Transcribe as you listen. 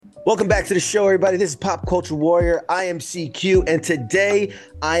Welcome back to the show, everybody. This is Pop Culture Warrior. I am CQ, and today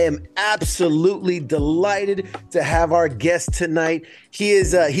I am absolutely delighted to have our guest tonight.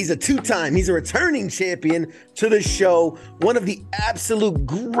 He's a two-time, he's a returning champion to the show. One of the absolute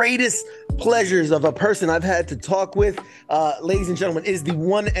greatest pleasures of a person I've had to talk with, ladies and gentlemen, is the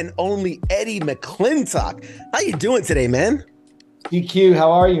one and only Eddie McClintock. How you doing today, man? CQ,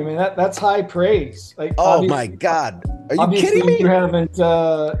 how are you, man? That's high praise. Like, oh my God, are you kidding me? You haven't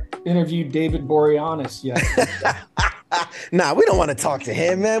interviewed David Boreanaz yet. Nah, we don't want to talk to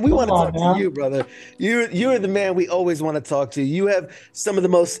him, man. We want to talk to you, brother. You're the man we always want to talk to. You have some of the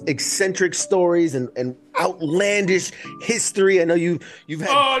most eccentric stories and outlandish history. I know you've had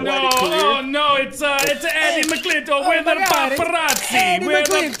quite a career. Oh no, it's Eddie McClintock. We're the paparazzi. We're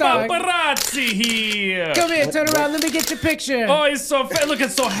the paparazzi here. Come here, turn around. Let me get your picture. Oh, he's so look,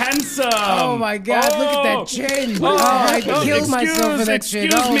 it's so handsome. Oh my God, look at that chin. I killed myself for that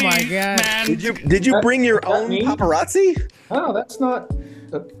shit. Oh my God. Man. Did you bring your own paparazzi? Oh, that's not.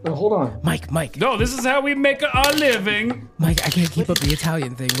 Hold on, Mike. No, this is how we make our living. Mike, I can't keep up the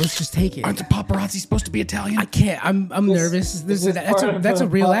Italian thing. Let's just take it. Aren't the paparazzi supposed to be Italian? I can't. I'm nervous. That's a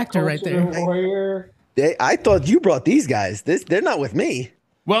real actor right there. I thought you brought these guys. They're not with me.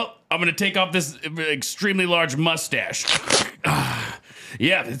 Well, I'm gonna take off this extremely large mustache.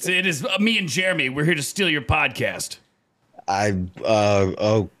 Yeah, it is me and Jeremy. We're here to steal your podcast.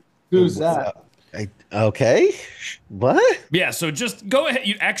 Who's that? Okay. What? Yeah, so just go ahead.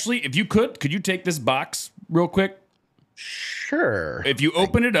 You actually, if you could you take this box real quick? Sure. If you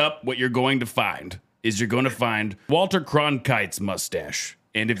open it up, what you're going to find is you're going to find Walter Cronkite's mustache.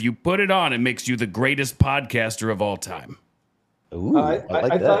 And if you put it on, it makes you the greatest podcaster of all time. Ooh,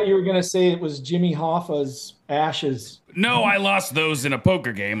 I thought you were going to say it was Jimmy Hoffa's ashes. No, I lost those in a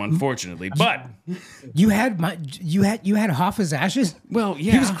poker game, unfortunately. But you had Hoffa's ashes? Well,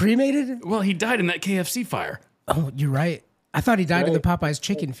 yeah. He was cremated? Well, he died in that KFC fire. Oh, you're right. I thought he died in the Popeye's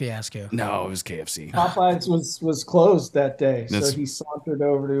chicken fiasco. No, it was KFC. Popeye's was closed that day, so he sauntered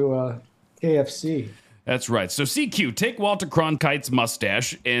over to KFC. That's right. So CQ, take Walter Cronkite's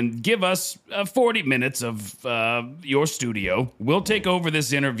mustache and give us 40 minutes of your studio. We'll take over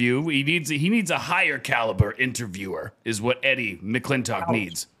this interview. He needs a higher caliber interviewer, is what Eddie McClintock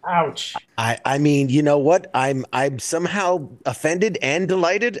needs. Ouch. I mean, you know what? I'm somehow offended and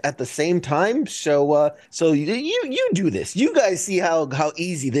delighted at the same time. So you do this. You guys see how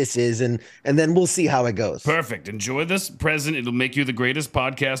easy this is, and then we'll see how it goes. Perfect. Enjoy this present. It'll make you the greatest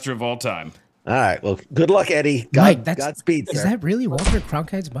podcaster of all time. All right. Well, good luck, Eddie. Godspeed, sir. Is that really Walter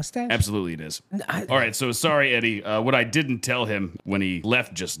Cronkite's mustache? Absolutely, it is. All right. So sorry, Eddie. What I didn't tell him when he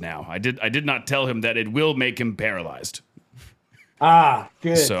left just now, I did not tell him that it will make him paralyzed. Ah,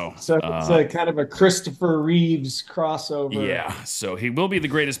 good. So it's a kind of a Christopher Reeves crossover. Yeah, so he will be the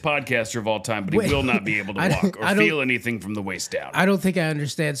greatest podcaster of all time, but he will not be able to walk or feel anything from the waist down. I don't think I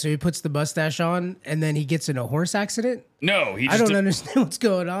understand. So he puts the mustache on, and then he gets in a horse accident? No, I don't understand what's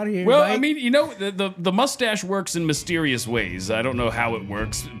going on here. Well, Mike. I mean, the mustache works in mysterious ways. I don't know how it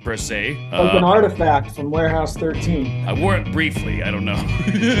works per se. Like an artifact from Warehouse 13. I wore it briefly. I don't know.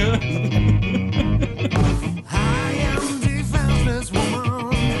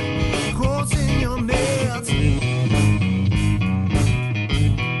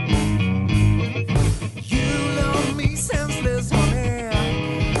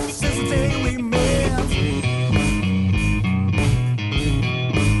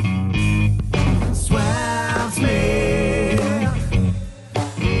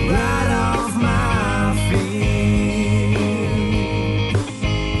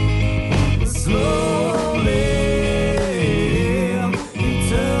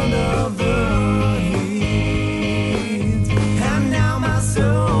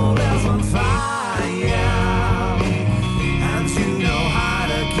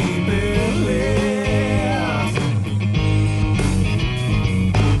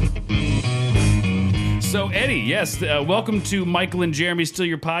 Yes, welcome to Michael and Jeremy Steal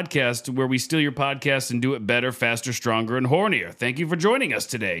Your Podcast, where we steal your podcast and do it better, faster, stronger, and hornier. Thank you for joining us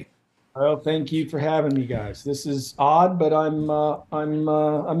today. Well, thank you for having me, guys. This is odd, but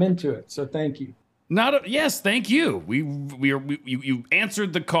I'm into it. So thank you. Yes, thank you. You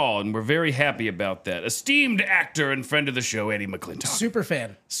answered the call, and we're very happy about that. Esteemed actor and friend of the show, Eddie McClintock. Super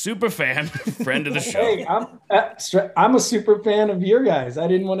fan, friend of the show. Hey, I'm a super fan of your guys. I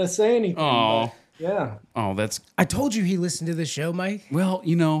didn't want to say anything. Oh. Yeah. Oh, that's. I told you he listened to the show, Mike. Well,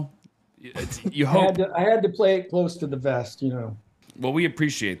 you hope. I had to play it close to the vest, Well, we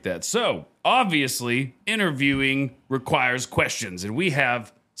appreciate that. So, obviously, interviewing requires questions, and we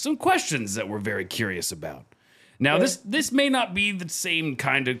have some questions that we're very curious about. Now, this may not be the same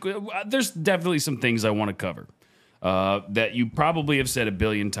kind of. There's definitely some things I want to cover that you probably have said a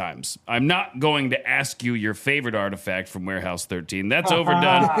billion times. I'm not going to ask you your favorite artifact from Warehouse 13. That's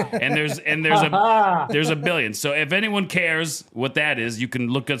overdone, and there's a billion. So if anyone cares what that is, you can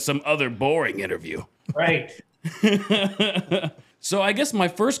look at some other boring interview. Right. So I guess my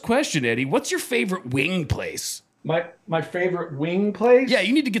first question, Eddie, what's your favorite wing place? My favorite wing place? Yeah,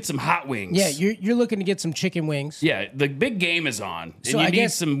 you need to get some hot wings. Yeah, you're looking to get some chicken wings. Yeah, the big game is on, and So you I need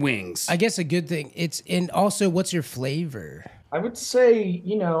guess- some wings. I guess a good thing. And also, what's your flavor? I would say,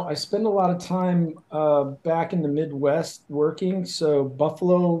 I spend a lot of time back in the Midwest working. So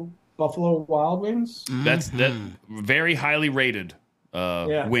Buffalo Wild Wings. That's very highly rated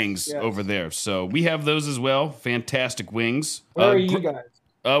wings yes. over there. So we have those as well. Fantastic wings. Where are you guys?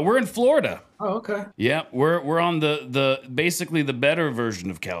 We're in Florida. Oh, okay. Yeah, we're on the basically the better version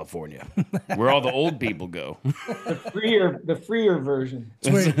of California, where all the old people go. The freer version.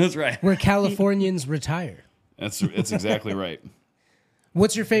 That's right. Where Californians retire. That's exactly right.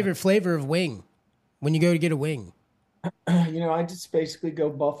 What's your favorite flavor of wing when you go to get a wing? I just basically go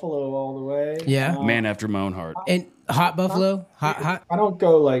buffalo all the way. Yeah. Man after my own heart. And hot buffalo? Hot? I don't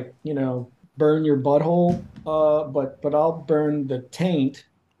go like, burn your butthole, but I'll burn the taint.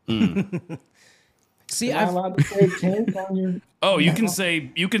 See, Am I allowed to say taint on your Oh, you can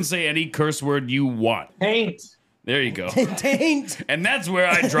say any curse word you want. taint? There you go. taint. And that's where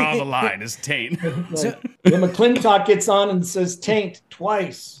I draw the line, is taint. So, The McClintock gets on and says taint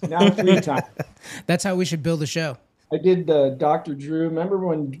twice, now 3 times. that's how we should build a show. I did Dr. Drew. Remember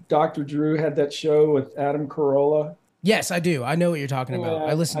when Dr. Drew had that show with Adam Carolla? Yes, I do. I know what you're talking about.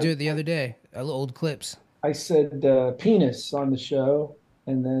 Yeah, I listened to it the other day. Old clips. I said penis on the show,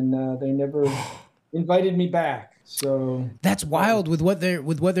 and then they never invited me back. So That's wild with what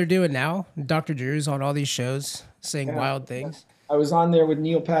they're doing now. Dr. Drew's on all these shows saying wild things. I was on there with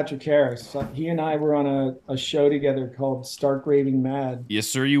Neil Patrick Harris. He and I were on a show together called Stark Raving Mad. Yes,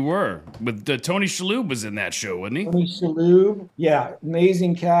 sir, you were. With Tony Shalhoub was in that show, wasn't he? Tony Shalhoub, yeah,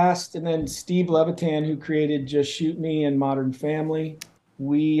 amazing cast. And then Steve Levitan, who created Just Shoot Me and Modern Family.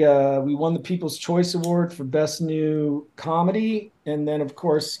 We won the People's Choice Award for Best New Comedy. And then, of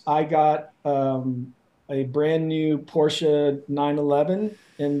course, I got a brand new Porsche 911.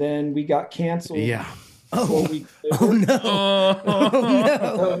 And then we got canceled. Yeah. 4 weeks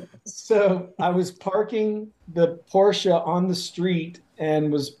later. So I was parking the Porsche on the street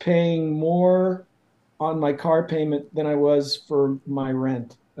and was paying more on my car payment than I was for my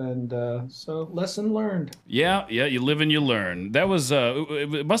rent. And so lesson learned. Yeah, you live and you learn. That was,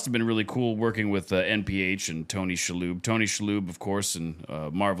 it must have been really cool working with NPH and Tony Shalhoub. Tony Shalhoub, of course, and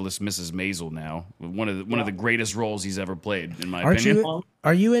Marvelous Mrs. Maisel now. One of the greatest roles he's ever played, in my opinion.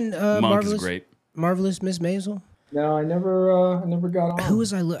 Are you in Monk is great. Marvelous Miss Maisel? No, I never got on. Who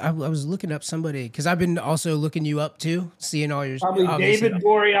was I was looking up somebody because I've been also looking you up too, seeing all your Probably David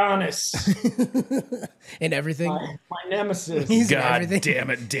Boreanaz, and everything. my nemesis. He's in God everything. damn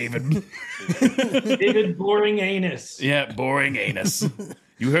it, David. David Boring Anus. Yeah, boring anus.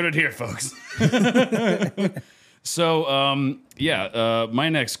 You heard it here, folks. So, my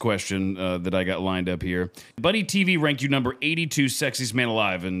next question that I got lined up here. Buddy TV ranked you number 82 sexiest man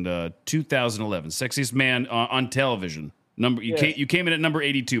alive in 2011. Sexiest man on television. You came in at number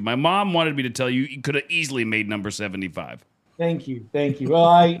 82. My mom wanted me to tell you could have easily made number 75. Thank you. Well,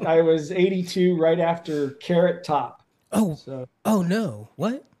 I was 82 right after Carrot Top. Oh, So oh no!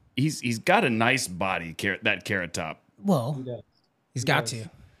 What? He's got a nice body, that Carrot Top. Well, does. he's got to.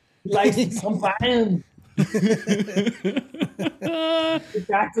 he likes to combine. Get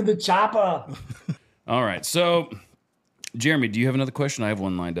back to the chopper. All right. So, Jeremy, do you have another question? I have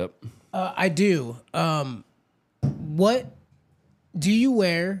one lined up. I do. What do you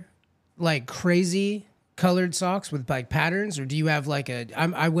wear? Like crazy colored socks with like patterns, or do you have like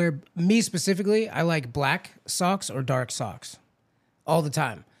I wear me specifically. I like black socks or dark socks all the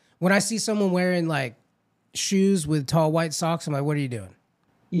time. When I see someone wearing like shoes with tall white socks, I'm like, what are you doing?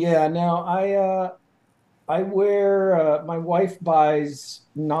 Yeah. Now I wear. My wife buys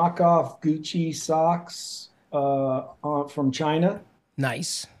knockoff Gucci socks from China.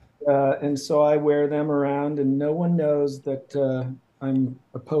 Nice. And so I wear them around, and no one knows that I'm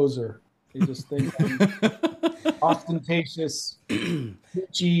a poser. They just think I'm ostentatious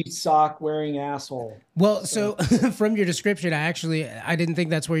Gucci sock wearing asshole. Well, so from your description, I didn't think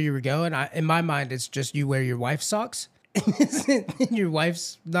that's where you were going. In my mind, it's just you wear your wife's socks. Your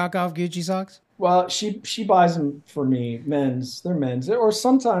wife's knockoff Gucci socks. Well, she buys them for me, men's. They're men's, or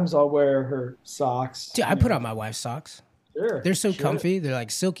sometimes I'll wear her socks. Dude, I put on my wife's socks. Sure. They're so sure. comfy. They're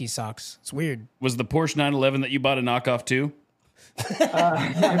like silky socks. It's weird. Was the Porsche 911 that you bought a knockoff too?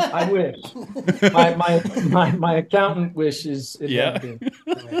 I wish. My accountant wishes it had been.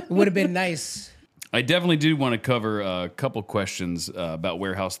 It would have been nice. I definitely do want to cover a couple questions about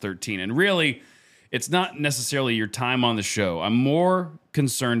Warehouse 13. And really, it's not necessarily your time on the show. I'm more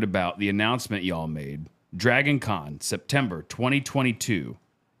concerned about the announcement y'all made. Dragon Con, September 2022.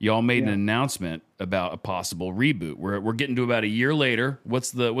 Y'all made an announcement about a possible reboot. We're getting to about a year later.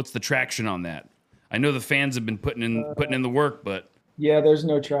 What's the traction on that? I know the fans have been putting in the work, but yeah, there's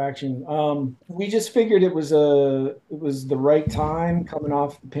no traction. We just figured it was the right time coming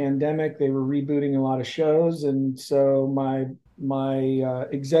off the pandemic. They were rebooting a lot of shows, and so my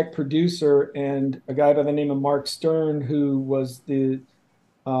exec producer and a guy by the name of Mark Stern, who was the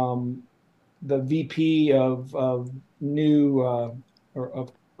VP of new or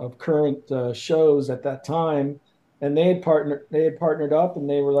of current shows at that time, and they had partnered up, and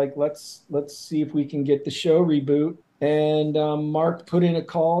they were like, let's see if we can get the show reboot. And Mark put in a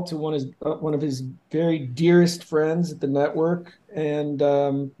call to one of his very dearest friends at the network, and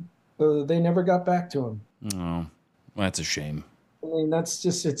they never got back to him. oh, well, that's a shame. I mean,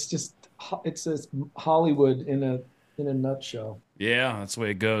 it's Hollywood in a nutshell. Yeah, that's the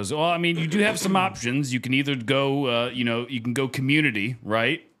way it goes. Well, I mean, you do have some options. You can either go, you can go Community,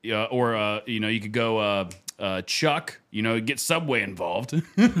 right? Or you could go Chuck. Get Subway involved.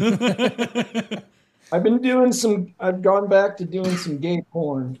 I've gone back to doing some gay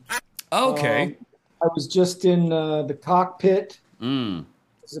porn. Okay. I was just in the cockpit.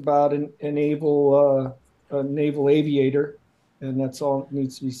 It's about a naval aviator, and that's all that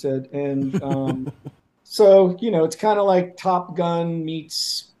needs to be said. And so, it's kind of like Top Gun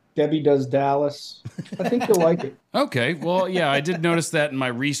meets Debbie Does Dallas. I think you'll like it. Okay. Well, yeah, I did notice that in my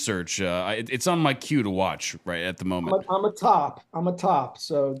research. It's on my queue to watch right at the moment. I'm a top.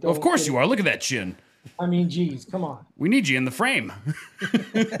 So Of course you are. Look at that chin. I mean, geez, come on. We need you in the frame.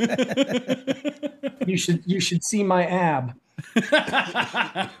 You should see my ab.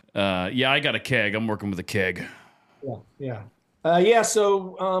 Yeah, I got a keg. I'm working with a keg. Yeah.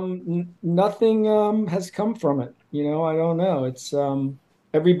 So nothing has come from it. I don't know. It's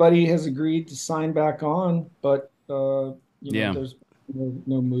everybody has agreed to sign back on, but there's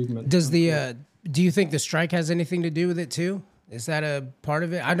no movement. Do you think the strike has anything to do with it too? Is that a part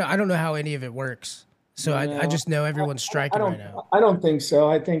of it? I don't know how any of it works. So I just know everyone's striking right now. I don't think so.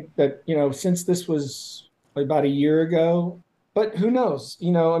 I think that, since this was about a year ago, but who knows?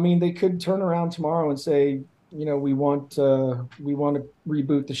 I mean, they could turn around tomorrow and say, we want to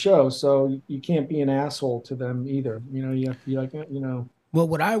reboot the show. So you can't be an asshole to them either. You have to be like, Well,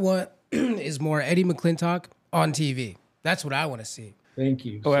 what I want is more Eddie McClintock on TV. That's what I want to see. Thank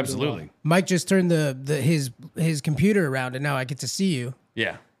you. Oh, absolutely. Mike just turned his computer around, and now I get to see you.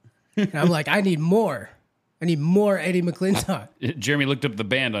 Yeah. And I'm like, I need more. I need more Eddie McClintock. Jeremy looked up the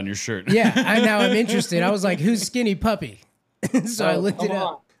band on your shirt. Yeah, now I'm interested. I was like, who's Skinny Puppy? So I looked it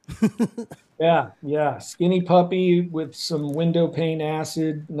up. Yeah. Skinny Puppy with some window pane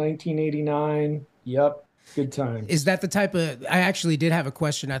acid, 1989. Yep. Good time. Is that the type of... I actually did have a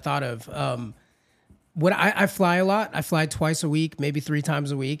question I thought of. When I fly a lot. I fly twice a week, maybe 3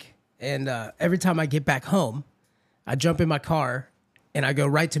 times a week. And every time I get back home, I jump in my car and I go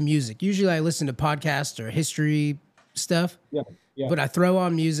right to music. Usually I listen to podcasts or history stuff. Yeah. But I throw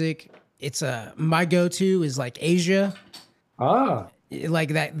on music. It's my go-to is like Asia. Like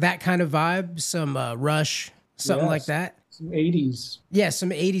that kind of vibe. Some Rush, something like that. Some 80s. Yeah,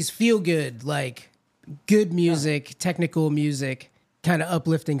 some 80s feel good, like good music, technical music, kind of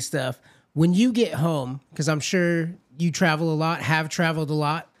uplifting stuff. When you get home, because I'm sure you travel a lot, have traveled a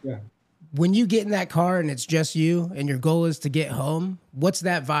lot. Yeah. When you get in that car and it's just you and your goal is to get home, what's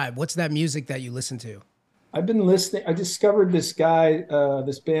that vibe? What's that music that you listen to? I've been listening. I discovered this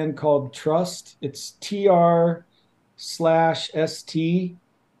this band called Trust. It's TR/ST.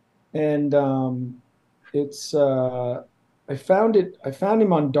 And it's I found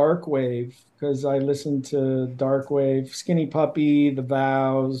him on Darkwave because I listened to Darkwave, Skinny Puppy, The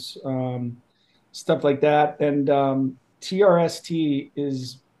Vows, stuff like that. And TRST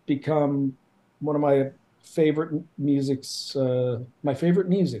is become one of my favorite musics. My favorite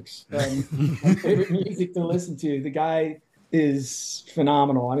music to listen to. The guy is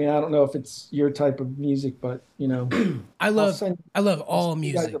phenomenal. I mean, I don't know if it's your type of music, but I love all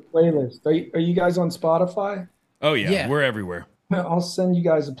music. You guys a playlist. Are you guys on Spotify? Oh yeah, we're everywhere. I'll send you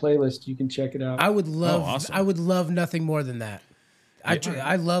guys a playlist. You can check it out. I would love. Awesome. I would love nothing more than that.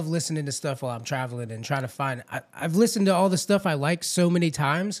 I love listening to stuff while I'm traveling and trying to find. I've listened to all the stuff I like so many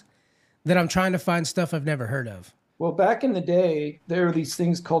times that I'm trying to find stuff I've never heard of. Well, back in the day, there were these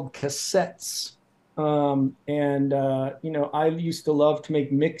things called cassettes. I used to love to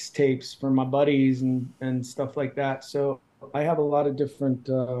make mixtapes for my buddies and stuff like that. So I have a lot of different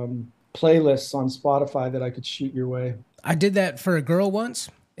playlists on Spotify that I could shoot your way. I did that for a girl once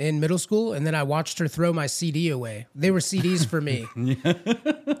in middle school, and then I watched her throw my CD away. They were CDs for me.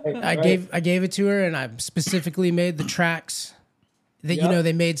 I gave it to her, and I specifically made the tracks that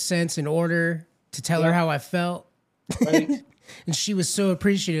they made sense in order to tell her how I felt. Right. And she was so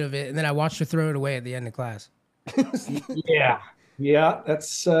appreciative of it, and then I watched her throw it away at the end of class. Yeah,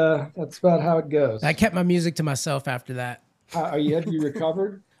 that's about how it goes. I kept my music to myself after that. Have you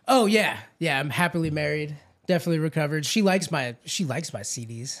recovered? Oh yeah, I'm happily married. Definitely recovered. She likes my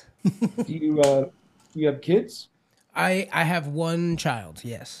CDs. Do you have kids? I have one child.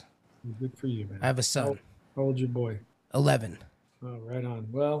 Yes. Good for you, man. I have a son. How old's your boy? 11. Oh, right on.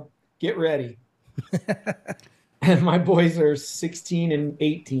 Well, get ready. And my boys are 16 and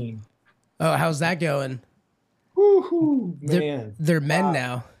 18. Oh, how's that going? Woohoo, man. They're men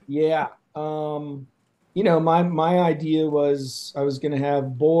now. Yeah. My idea was I was going to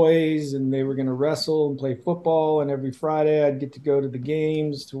have boys and they were going to wrestle and play football. And every Friday I'd get to go to the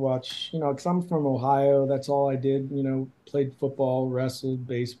games to watch, because I'm from Ohio. That's all I did, played football, wrestled,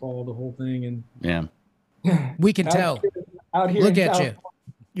 baseball, the whole thing. And yeah, we can tell. Out here Look at you.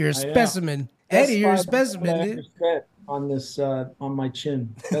 You're a specimen. Eddie, you're a specimen. On this, on my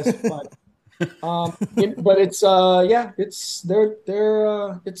chin. That's fun. But it's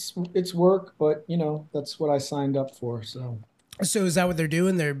it's work, but that's what I signed up for. So is that what they're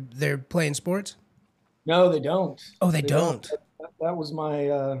doing? They're playing sports? No, they don't. Oh, they don't. That was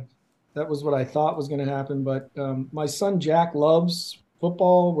that was what I thought was going to happen. But my son Jack loves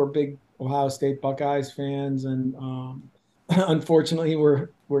football. We're big Ohio State Buckeyes fans, and unfortunately, we're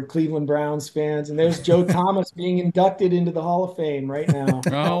Cleveland Browns fans. And there's Joe Thomas being inducted into the Hall of Fame right now.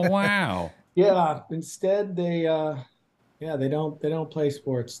 Oh wow. Yeah. Instead, they don't play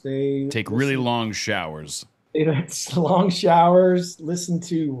sports. They take really long showers. It's long showers, listen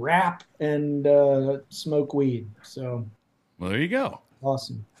to rap, and smoke weed. So, well, there you go.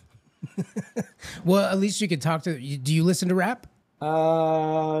 Awesome. Well, at least you could talk to. Do you listen to rap?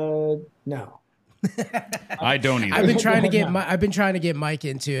 No. I don't either. I've been trying to get Mike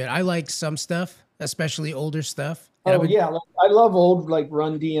into it. I like some stuff, especially older stuff. I love old like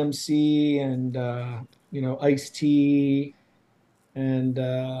Run DMC and Ice-T and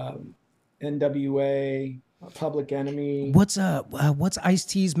NWA, Public Enemy. What's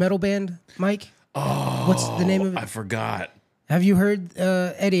Ice-T's metal band, Mike? Oh, what's the name of it? I forgot. Have you heard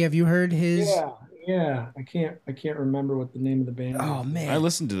Eddie? Have you heard his? Yeah. I can't remember what the name of the band is. Oh man, I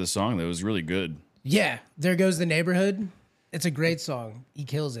listened to the song. That was really good. Yeah, There Goes the Neighborhood. It's a great song. He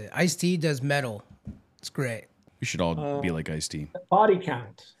kills it. Ice-T does metal. It's great. We should all be like Ice-T. Body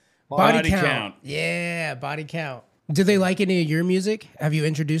Count. Body count. Yeah, Body Count. Do they like any of your music? Have you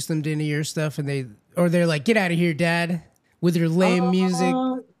introduced them to any of your stuff? And they're like, get out of here, Dad, with your lame music.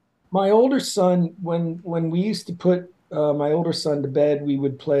 My older son, when we used to put my older son to bed, we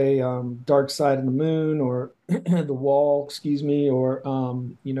would play Dark Side of the Moon or The Wall, or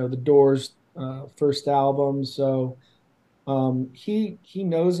the Doors first album. So he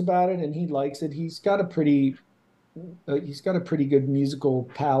knows about it and he likes it. He's got a pretty good musical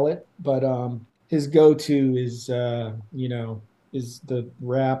palette, but his go-to is the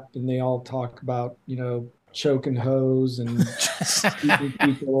rap, and they all talk about choking hoes and shooting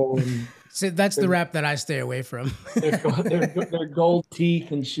people, and so that's the rap that I stay away from. their gold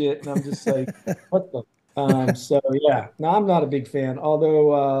teeth and shit, and I'm just like, what the? So yeah, no, I'm not a big fan.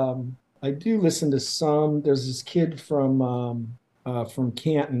 Although I do listen to some. There's this kid from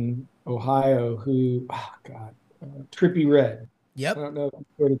Canton, Ohio, who Trippie Redd. Yep. I don't know if you've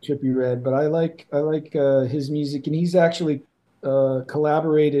heard of Trippie Redd, but I like his music, and he's actually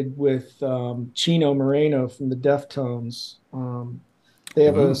collaborated with Chino Moreno from the Deftones. They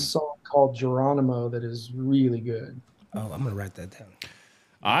have a song called Geronimo that is really good. Oh, I'm gonna write that down.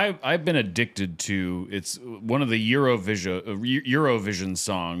 I've been addicted to. It's one of the Eurovision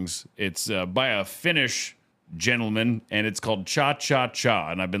songs. It's by a Finnish gentleman, and it's called Cha Cha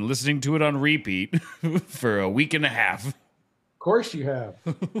Cha, and I've been listening to it on repeat for a week and a half. Of course you have.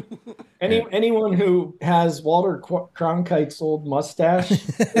 Anyone who has Walter Cronkite's old mustache,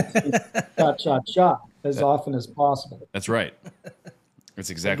 Cha Cha Cha as often as possible. That's right. That's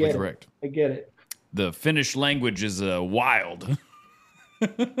exactly correct. I get it. The Finnish language is wild.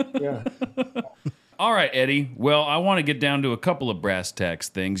 Yeah. All right, Eddie. Well, I want to get down to a couple of brass tacks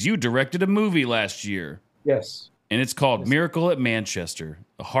things. You directed a movie last year. Yes. And it's called Miracle at Manchester,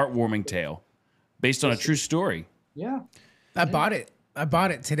 a heartwarming tale based on a true story. Yeah. I bought it. I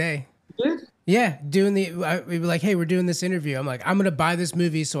bought it today. You did? Yeah, we were like, hey, we're doing this interview. I'm like, I'm gonna buy this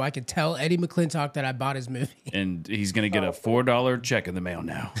movie so I can tell Eddie McClintock that I bought his movie. And he's gonna get a $4 check in the mail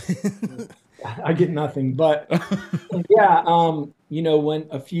now. I get nothing, but yeah, when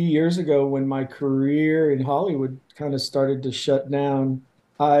a few years ago, when my career in Hollywood kind of started to shut down,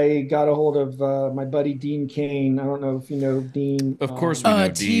 I got a hold of my buddy Dean Cain. I don't know if you know Dean. Of course, we know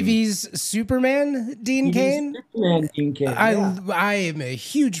Dean. TV's Superman, Dean Cain. Superman, Dean Cain. I am a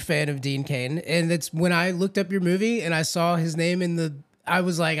huge fan of Dean Cain, and that's when I looked up your movie and I saw his name I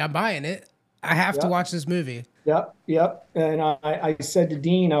was like, I'm buying it. I have to watch this movie. Yep. And I said to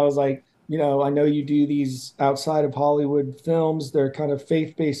Dean, I was like, I know you do these outside of Hollywood films. They're kind of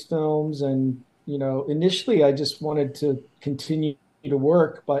faith-based films. And, initially I just wanted to continue to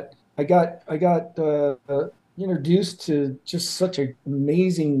work, but I got introduced to just such an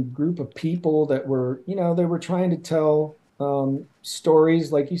amazing group of people that were, they were trying to tell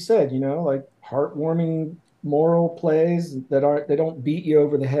stories, like you said, like heartwarming moral plays they don't beat you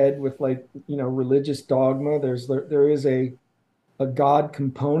over the head with religious dogma. There is a God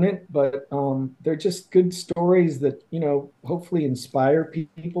component, but they're just good stories that hopefully inspire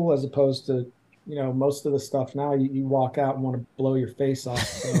people, as opposed to most of the stuff now you walk out and want to blow your face off.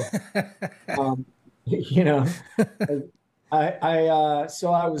 So,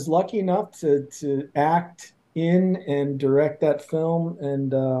 so I was lucky enough to act in and direct that film,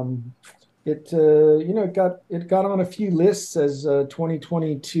 and it got on a few lists as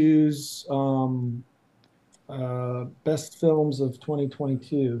 2022's best films of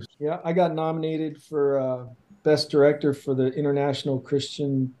 2022. Yeah, I got nominated for best director for the International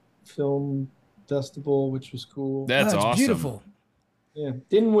Christian Film Festival, which was cool. That's awesome. Beautiful. Yeah,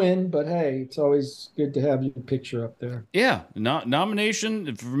 didn't win, but hey, it's always good to have your picture up there. Yeah,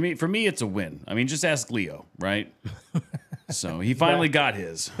 nomination for me, it's a win. I mean, just ask Leo, right? So he finally got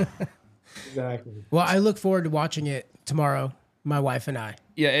his. Exactly. Well, I look forward to watching it tomorrow. My wife and I.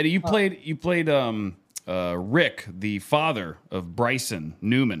 Yeah, Eddie, you played Rick, the father of Bryson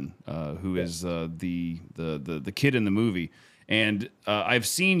Newman, who is the kid in the movie. And I've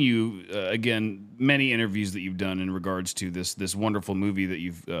seen you, again, many interviews that you've done in regards to this wonderful movie that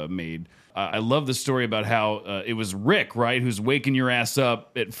you've made. I love the story about how it was Rick, right, who's waking your ass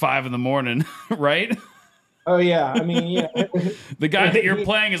up at 5 a.m, right? Oh, yeah. I mean, yeah. The guy that you're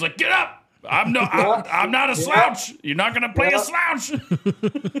playing is like, get up! I'm not a slouch. You're not going to play a slouch.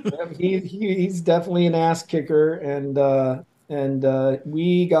 He's definitely an ass kicker, and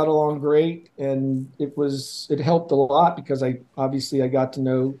we got along great, and it helped a lot because I got to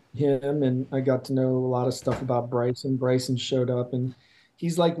know him, and I got to know a lot of stuff about Bryson. Bryson showed up, and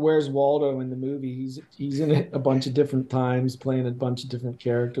he's like, where's Waldo in the movie? He's in it a bunch of different times, playing a bunch of different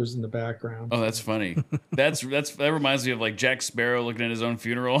characters in the background. Oh, that's funny. That reminds me of like Jack Sparrow looking at his own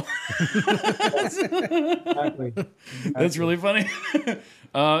funeral. Exactly. That's really funny.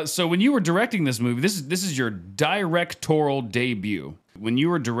 So when you were directing this movie, this is your directorial debut. When you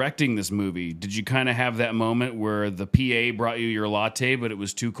were directing this movie, did you kind of have that moment where the PA brought you your latte, but it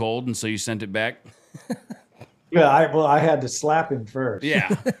was too cold, and so you sent it back? Yeah, I had to slap him first.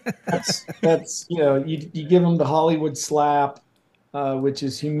 Yeah, that's you give him the Hollywood slap, which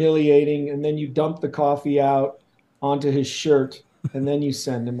is humiliating, and then you dump the coffee out onto his shirt, and then you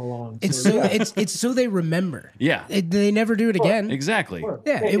send him along. It's so they remember. Yeah, they never do it again. Exactly. Sure.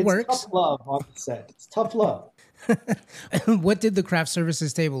 Yeah, it works. Tough love on the set. It's tough love. What did the craft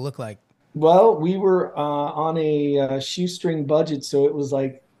services table look like? Well, we were on a shoestring budget, so it was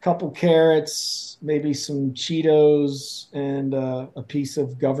like a couple carrots, maybe some Cheetos, and a piece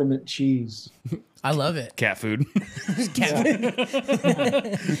of government cheese. I love it. Cat food. Just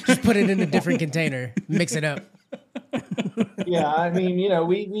put it in a different container. Mix it up. Yeah, I mean,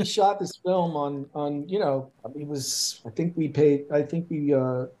 we shot this film on it was, I think we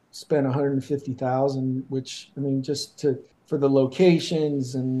spent $150,000, which, I mean, for the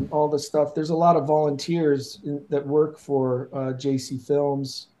locations and all the stuff. There's a lot of volunteers that work for JC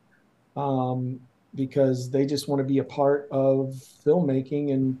Films, because they just want to be a part of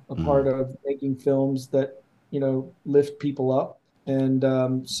filmmaking and a part of making films that, lift people up. And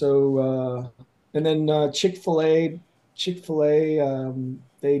and then Chick-fil-A,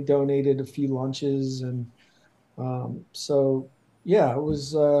 they donated a few lunches, and so yeah, it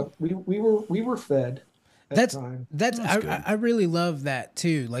was we were fed. That's I really love that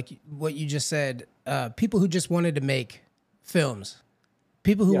too. Like what you just said, people who just wanted to make films,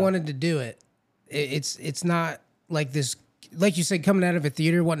 people who wanted to do it. It's not like this, like you said, coming out of a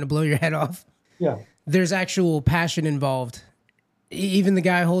theater wanting to blow your head off. Yeah, there's actual passion involved. Even the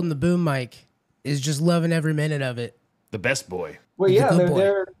guy holding the boom mic, is just loving every minute of it. The best boy. Well, He's a yeah, good they're boy.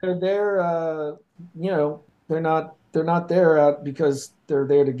 there. They're there. They're not there because they're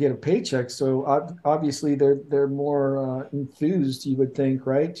there to get a paycheck. So obviously they're more enthused, you would think,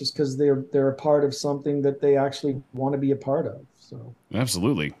 right? Just because they're a part of something that they actually want to be a part of. So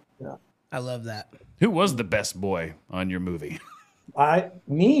Absolutely. yeah, I love that. Who was the best boy on your movie?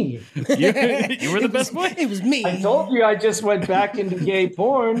 Me. You were the best boy? It was me. I told you I just went back into gay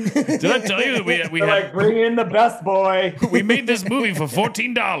porn. Did I tell you that we They're like, bring in the best boy. we made this movie for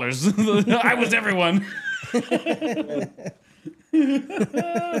 $14? I was everyone.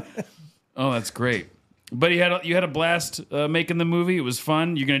 Oh, that's great. But you had a blast making the movie. It was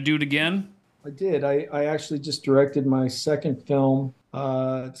fun. You're gonna do it again? I did. I actually just directed my second film.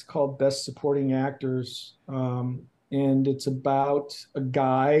 It's called Best Supporting Actors. And it's about a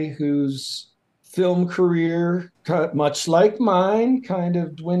guy whose film career, much like mine, kind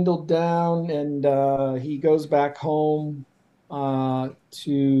of dwindled down. And he goes back home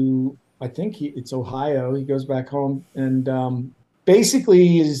to, I think it's Ohio. He goes back home and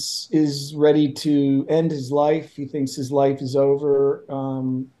basically is ready to end his life. He thinks his life is over,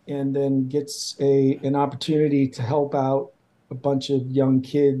 and then gets an opportunity to help out a bunch of young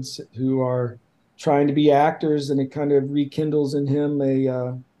kids who are trying to be actors, and it kind of rekindles in him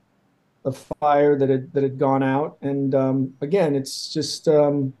a fire that had gone out. And again, it's just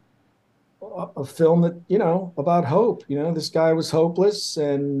a film that about hope. This guy was hopeless,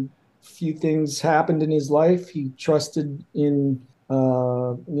 and few things happened in his life. He trusted in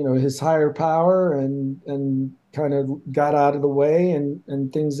his higher power and kind of got out of the way,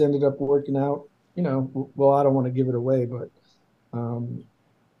 and things ended up working out. Well, I don't want to give it away, but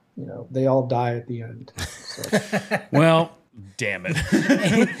they all die at the end. So. Well, damn it.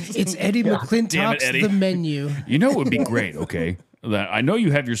 It's Eddie McClintock's Eddie. The Menu. You know what would be great, okay? I know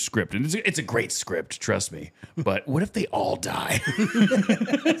you have your script, and it's a great script, trust me. But what if they all die? The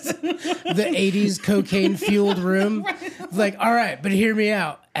 80s cocaine-fueled room. Like, all right, but hear me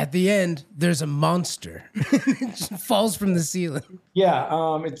out. At the end, there's a monster. It just falls from the ceiling.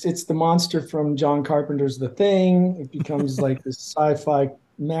 Yeah, it's the monster from John Carpenter's The Thing. It becomes like this sci-fi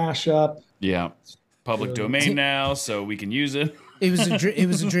mashup. Yeah. Public domain now, so we can use it. It was a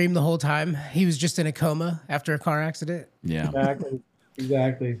dream the whole time. He was just in a coma after a car accident. Yeah.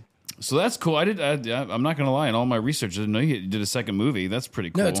 Exactly. So that's cool. I'm not gonna lie. In all my research, I didn't know you did a second movie. That's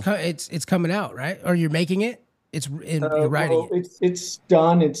pretty cool. No, it's coming out, right? Or you're making it? You're writing it. It's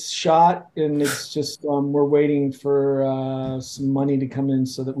done. It's shot, and it's just we're waiting for some money to come in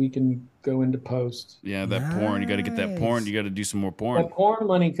so that we can go into post. Yeah, that porn. You got to get that porn. You got to do some more porn. That porn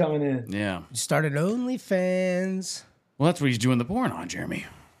money coming in. Yeah. You started OnlyFans. Well, that's what he's doing the porn on, Jeremy.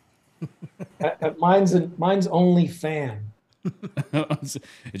 Mine's only fan. It's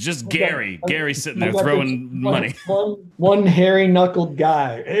just Gary. Gary's sitting there throwing money. One hairy knuckled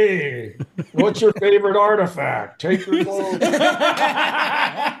guy. Hey, what's your favorite artifact? Take your clothes.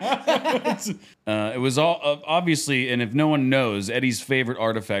 It was all obviously, and if no one knows, Eddie's favorite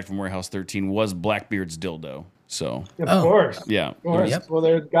artifact from Warehouse 13 was Blackbeard's dildo. So, Of course. yeah, Of course. Yep. Well,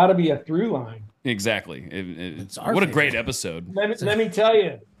 there's got to be a through line. exactly. It's our What a favorite. great episode. Let me tell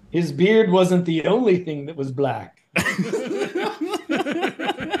you, his beard wasn't the only thing that was black.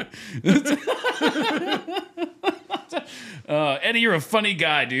 Eddie, you're a funny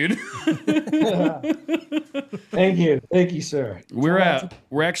guy, dude. Thank you, sir. We're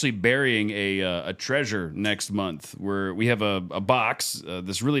actually burying a treasure next month. We have a box,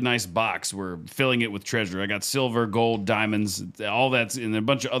 this really nice box. We're filling it with treasure. I got silver, gold, diamonds, all that's in a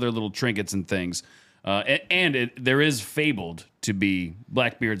bunch of other little trinkets and things. There is fabled to be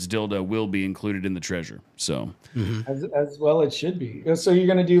Blackbeard's dildo will be included in the treasure. So As well it should be. So you're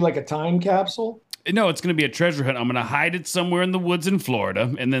going to do like a time capsule? no, it's going to be a treasure hunt. I'm going to hide it somewhere in the woods in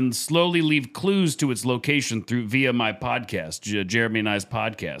Florida, and then slowly leave clues to its location via my podcast, Jeremy and I's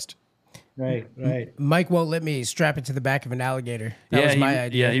podcast. Right. Mike won't let me strap it to the back of an alligator. That was my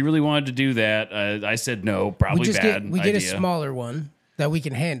idea. Yeah, he really wanted to do that. I said no, probably bad. We idea. get a smaller one that we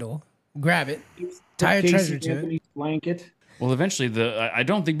can handle. Grab it, tie a treasure to it. Blanket. Well, eventually, I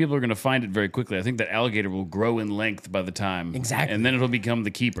don't think people are going to find it very quickly. I think that alligator will grow in length by the time. Exactly. And then it'll become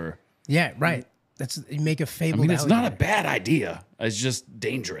the keeper. Yeah, right. You make a I fabled mean, it's not a alligator. bad idea. It's just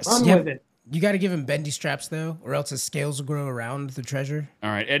dangerous. Run Yeah. with it. You got to give him bendy straps, though, or else his scales will grow around the treasure. All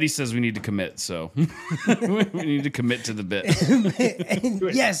right, Eddie says we need to commit, so we need to commit to the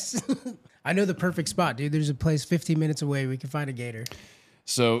bit. Yes. I know the perfect spot, dude. There's a place 15 minutes away we can find a gator.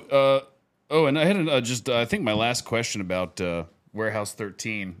 So, and I had I think my last question about Warehouse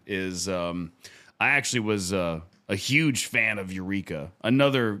 13 is I actually was a a huge fan of Eureka,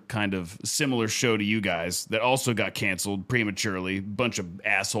 another kind of similar show to you guys that also got canceled prematurely. Bunch of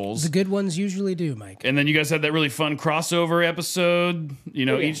assholes. The good ones usually do, Mike. And then you guys had that really fun crossover episode. You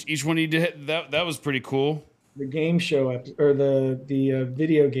know, Yeah. each one you did that was pretty cool. The game show or the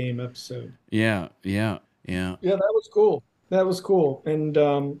video game episode. Yeah. Yeah, that was cool. That was cool. And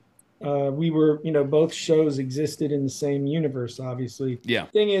we were, both shows existed in the same universe, obviously. Yeah.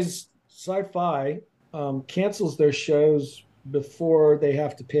 Thing is, Sci-Fi cancels their shows before they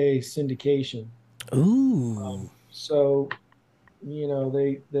have to pay syndication. Ooh. So,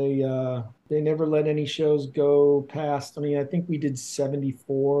 they never let any shows go past. I mean, I think we did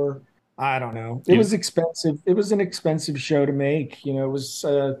 74. I don't know. It was expensive. It was an expensive show to make. It was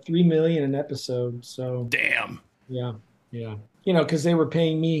 $3 million an episode. So Damn. yeah. Because they were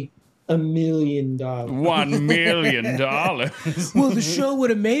paying me $1 million. $1 million. Well, the show would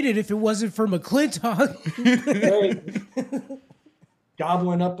have made it if it wasn't for McClintock. Right.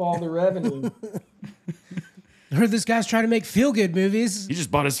 Gobbling up all the revenue. I heard this guy's trying to make feel-good movies. He just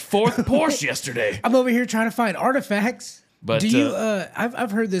bought his 4th Porsche yesterday. I'm over here trying to find artifacts. But do you? I've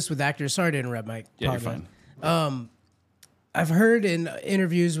heard this with actors. Sorry to interrupt, Mike. Yeah, you're fine. I've heard in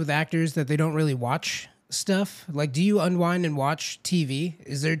interviews with actors that they don't really watch stuff. Like, do you unwind and watch TV?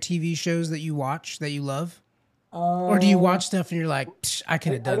 Is there TV shows that you watch that you love, or do you watch stuff and you're like, I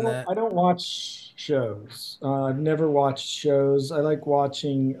could have done that? I don't watch shows. I've never watched shows. I like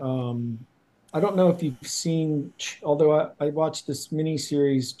watching. I don't know if you've seen, although I watched this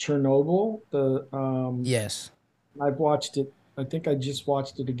miniseries Chernobyl. Yes. I've watched it. I think I just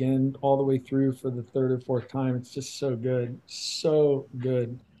watched it again all the way through for the 3rd or 4th time. It's just so good. So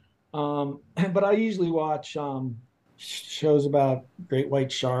good. But I usually watch shows about great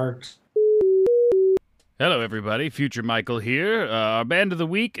white sharks. Hello, everybody. Future Michael here. Our band of the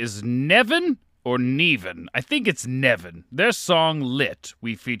week is Nevin or Neven. I think it's Nevin. Their song Lit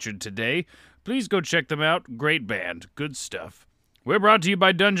we featured today. Please go check them out. Great band. Good stuff. We're brought to you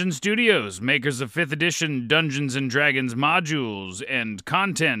by Dungeon Studios, makers of 5th edition Dungeons & Dragons modules and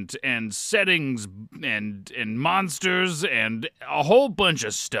content and settings and monsters and a whole bunch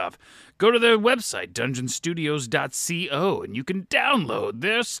of stuff. Go to their website, dungeonstudios.co, and you can download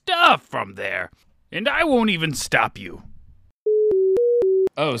their stuff from there. And I won't even stop you.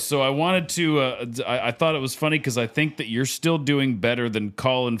 Oh, so I wanted to, I thought it was funny because I think that you're still doing better than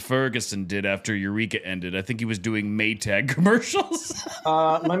Colin Ferguson did after Eureka ended. I think he was doing Maytag commercials.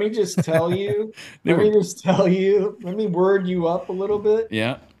 Let me just tell you, let me word you up a little bit.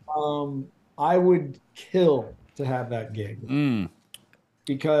 Yeah. I would kill to have that gig.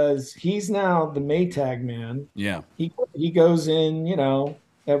 Because he's now the Maytag man. Yeah. He goes in,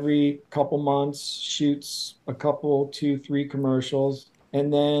 every couple months, shoots a couple, 2, 3 commercials.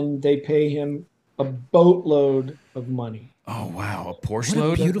 And then they pay him a boatload of money. Oh, wow. A Porsche What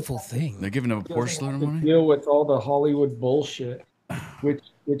load? a beautiful thing. They're giving him a Porsche load of To money? deal with all the Hollywood bullshit,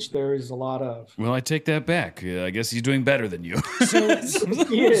 which there is a lot of. Well, I take that back. I guess he's doing better than you.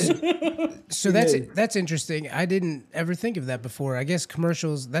 He is. So that's interesting. I didn't ever think of that before. I guess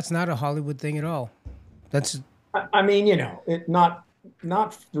commercials, that's not a Hollywood thing at all. That's I mean, it not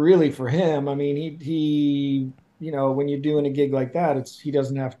really for him. I mean, he when you're doing a gig like that, he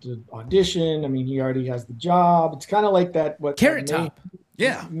doesn't have to audition. I mean, he already has the job. It's kind of like that. Carrot Top.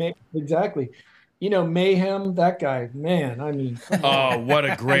 Yeah. Exactly. Mayhem, that guy, man. I mean, Oh, what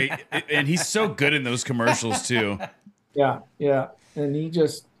a great... And he's so good in those commercials, too. yeah. And he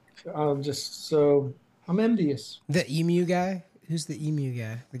I'm envious. the emu guy. Who's the emu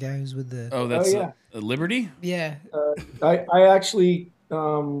guy? The guy who's with the... Oh, that's yeah. Liberty? Yeah. I actually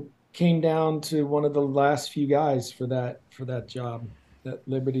came down to one of the last few guys for that job, that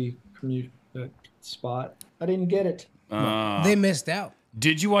Liberty commute, that spot. I didn't get it. They missed out.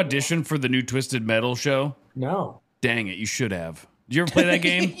 Did you audition for the new Twisted Metal show? No. Dang it, you should have. Did you ever play that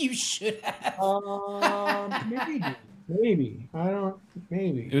game? You should have. Maybe. I don't.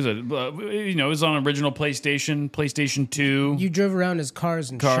 Maybe. It was it was on original PlayStation 2. You drove around as cars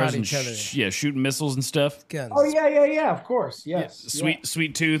and shot each other. Shooting missiles and stuff. Guns. Oh yeah. Of course. Yes.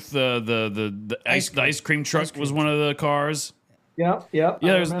 Sweet Tooth, the ice cream truck was one of the cars. Yep. Yeah,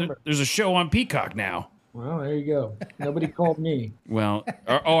 I there's a show on Peacock now. Well, there you go. Nobody called me. Well,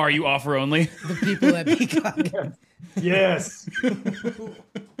 are you offer only? The people at Peacock. Yes.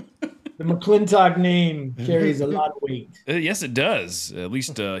 The McClintock name carries a lot of weight. Yes, it does. At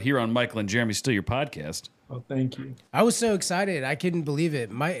least here on Michael and Jeremy Still Your Podcast. Oh, thank you. I was so excited. I couldn't believe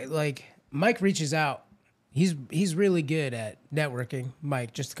it. Mike reaches out. He's really good at networking.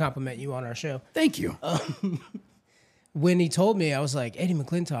 Mike, just to compliment you on our show. Thank you. When he told me, I was like, Eddie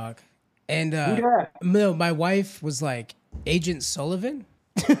McClintock. And Who dat? no, my wife was like Agent Sullivan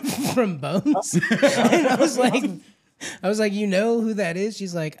from Bones, and I was like, you know who that is?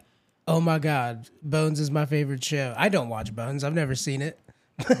 She's like, oh my god, Bones is my favorite show. I don't watch Bones. I've never seen it.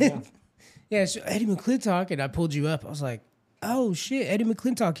 Yeah, so Eddie McClintock, and I pulled you up. I was like, oh shit, Eddie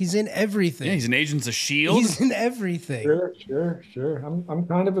McClintock. He's in everything. Yeah, he's an Agents of Shield. He's in everything. Sure. I'm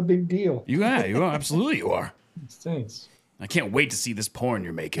kind of a big deal. You are. Absolutely, you are. Thanks. I can't wait to see this porn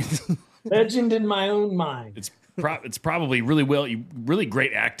you're making. Legend in my own mind. It's probably really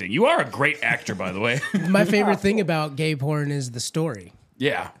great acting. You are a great actor, by the way. My favorite thing about gay porn is the story.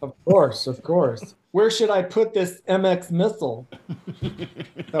 Yeah. Of course. Where should I put this MX missile?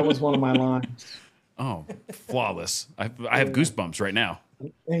 That was one of my lines. Oh, flawless. I have goosebumps right now.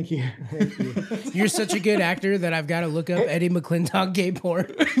 Thank you. You're such a good actor that I've got to look up Eddie McClintock gay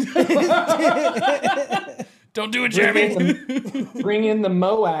porn. Don't do it, Jeremy. Bring in the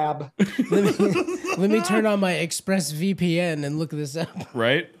Moab. Let me turn on my Express VPN and look this up.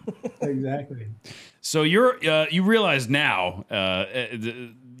 Right? Exactly. So you realize now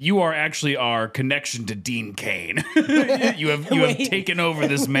you are actually our connection to Dean Cain. you have taken over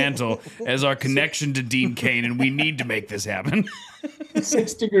this mantle as our connection to Dean Cain, and we need to make this happen.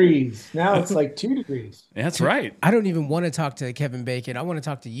 6 degrees. Now it's like 2 degrees. That's right. I don't even want to talk to Kevin Bacon. I want to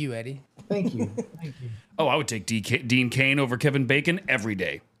talk to you, Eddie. Thank you. Oh, I would take Dean Cain over Kevin Bacon every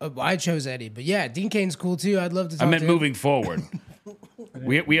day. I chose Eddie, but yeah, Dean Cain's cool too. I'd love to talk I meant to him. moving forward.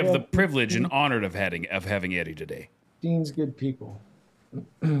 We have the privilege and honor of having Eddie today. Dean's good people.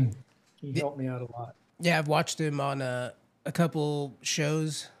 He helped me out a lot. Yeah, I've watched him on a couple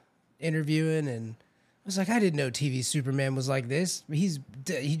shows interviewing, and I was like, I didn't know TV Superman was like this.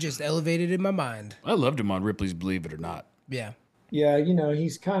 He just elevated in my mind. I loved him on Ripley's Believe It or Not. Yeah. Yeah,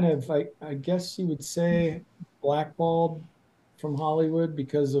 he's kind of, I guess you would say, blackballed from Hollywood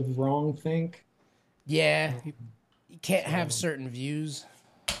because of wrongthink. Yeah. You can't have certain views.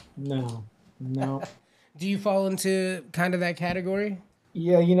 No. Do you fall into kind of that category?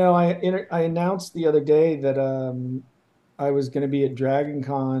 Yeah, I announced the other day that I was going to be at Dragon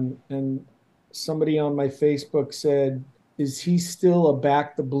Con, and somebody on my Facebook said, "Is he still a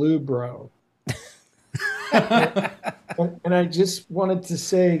back the blue bro?" and I just wanted to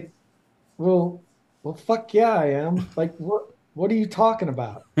say, well, fuck yeah, I am. Like, what are you talking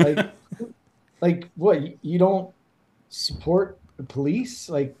about? Like what? You don't support the police?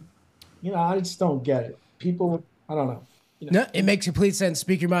 Like, I just don't get it. People, I don't know. No, it makes complete sense.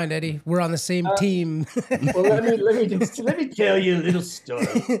 Speak your mind, Eddie. We're on the same team. Well, let me tell you a little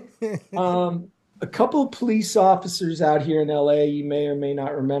story. A couple of police officers out here in LA, you may or may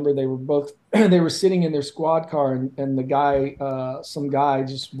not remember, they were sitting in their squad car, and the guy, some guy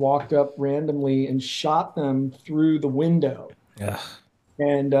just walked up randomly and shot them through the window. Ugh.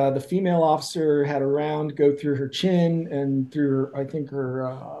 And the female officer had a round go through her chin and through, I think,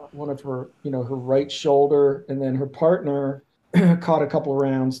 one of her, her right shoulder, and then her partner caught a couple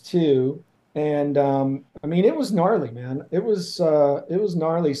rounds too. And I mean, it was gnarly, man. It was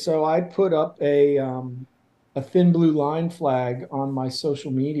gnarly. So I put up a thin blue line flag on my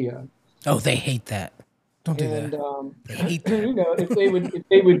social media. Oh, they hate that. Don't do that. They hate that. If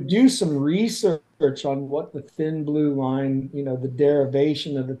they would do some research on what the thin blue line, the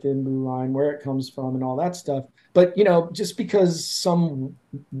derivation of the thin blue line, where it comes from, and all that stuff. But just because some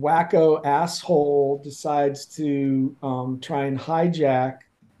wacko asshole decides to try and hijack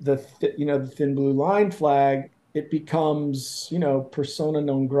the thin blue line flag, it becomes persona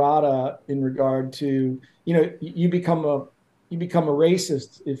non grata in regard to you become a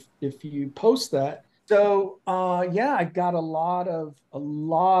racist if you post that. So yeah, I got a lot of.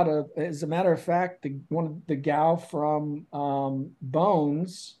 As a matter of fact, the gal from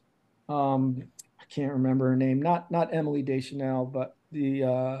Bones, I can't remember her name. Not Emily Deschanel, but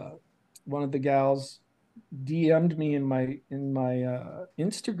the one of the gals DM'd me in my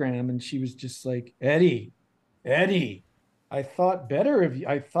Instagram, and she was just like, Eddie, I thought better of you.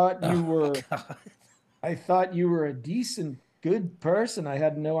 I thought you were a decent, good person. I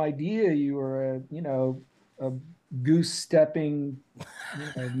had no idea you were a goose stepping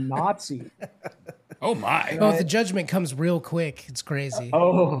Nazi. Oh my! Oh, the judgment comes real quick. It's crazy.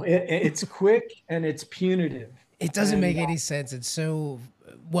 It's quick and it's punitive. It doesn't make any sense. It's so,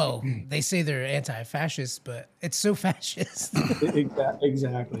 well, they say they're anti-fascist, but it's so fascist.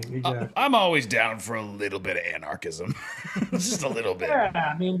 Exactly. I'm always down for a little bit of anarchism. Just a little bit. Yeah,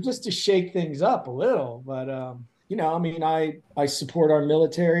 I mean, just to shake things up a little. But, I support our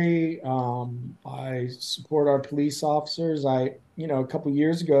military. I support our police officers. A couple of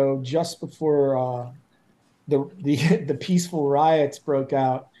years ago, just before the peaceful riots broke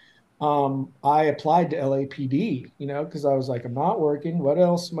out, I applied to LAPD, because I was like, I'm not working. What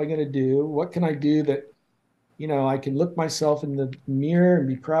else am I going to do? What can I do that, I can look myself in the mirror and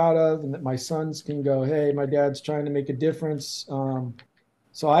be proud of, and that my sons can go, hey, my dad's trying to make a difference.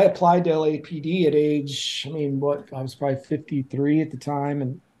 So I applied to LAPD at age, I mean, I was probably 53 at the time,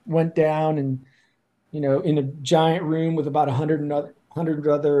 and went down and, in a giant room with about 100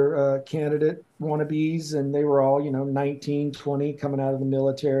 other candidate wannabes, and they were all, 19, 20, coming out of the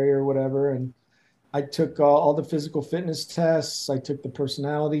military or whatever. And I took all the physical fitness tests. I took the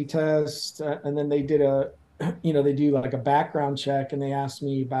personality test, and then they did they do like a background check, and they asked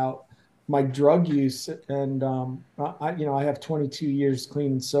me about my drug use. And I have 22 years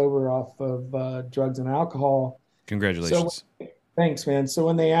clean and sober off of drugs and alcohol. Congratulations. So, thanks, man. So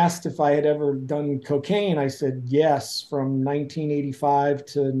when they asked if I had ever done cocaine, I said yes, from 1985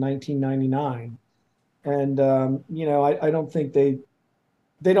 to 1999. And I don't think they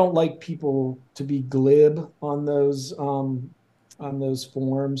don't like people to be glib on those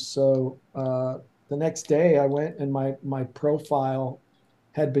forms. So the next day I went, and my profile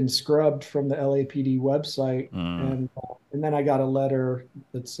had been scrubbed from the LAPD website, and then I got a letter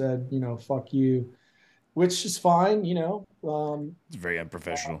that said, fuck you, which is fine. It's very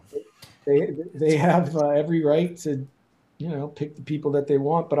unprofessional. They have every right to pick the people that they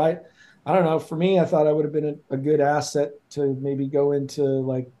want. But I don't know. For me, I thought I would have been a good asset to maybe go into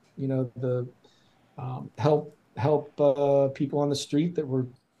like, the help people on the street that were,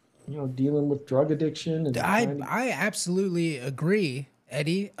 dealing with drug addiction. And I absolutely agree,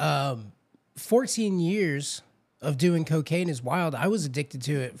 Eddie. 14 years of doing cocaine is wild. I was addicted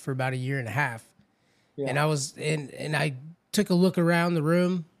to it for about a year and a half. Yeah. And I took a look around the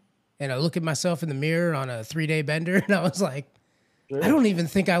room, and I look at myself in the mirror on a 3-day bender, and I was like, I don't even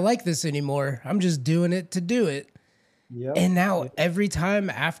think I like this anymore. I'm just doing it to do it. Yep. And now every time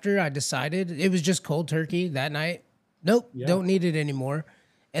after I decided, it was just cold turkey that night. Nope, don't need it anymore.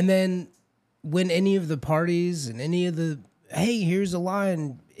 And then when any of the parties and any of the, hey, here's a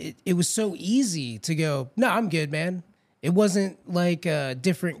line, it was so easy to go, no, I'm good, man. It wasn't like a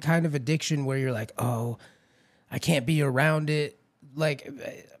different kind of addiction where you're like, oh, I can't be around it. Like,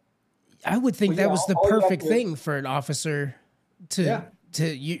 I would think that was the perfect thing for an officer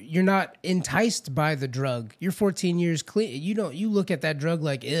you're not enticed by the drug. You're 14 years clean. You look at that drug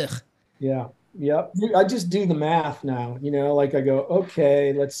like, ugh. Yeah. Yep. I just do the math now, like I go,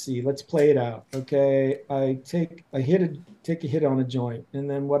 okay, let's see, let's play it out. Okay. I take a hit on a joint, and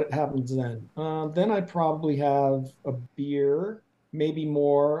then what happens then? Then I probably have a beer, maybe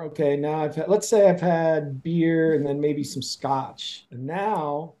more. Okay. Now let's say I've had beer and then maybe some scotch. And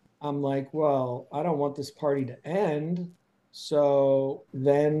now I'm like, well, I don't want this party to end. So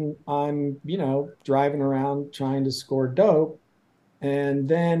then I'm, driving around trying to score dope. And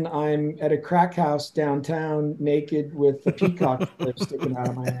then I'm at a crack house downtown naked with a peacock sticking out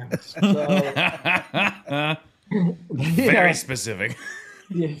of my ass. So, very specific.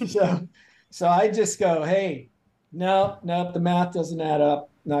 Yeah, so I just go, hey, no, the math doesn't add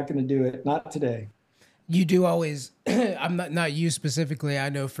up. Not going to do it. Not today. You do always, I'm not you specifically. I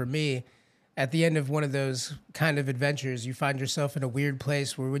know for me, at the end of one of those kind of adventures, you find yourself in a weird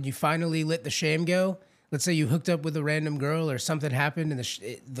place where when you finally let the shame go, let's say you hooked up with a random girl or something happened, and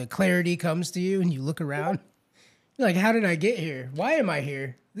the clarity comes to you, and you look around. You're like, how did I get here? Why am I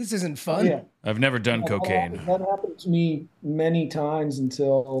here? This isn't fun. Yeah. I've never done cocaine. That happened to me many times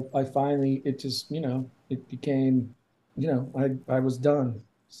until I finally, it just, it became, I was done.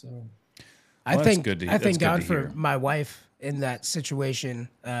 So I thank God for my wife in that situation.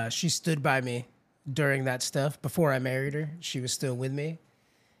 She stood by me during that stuff. Before I married her, she was still with me.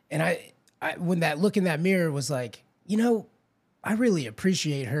 And I when that look in that mirror was like, I really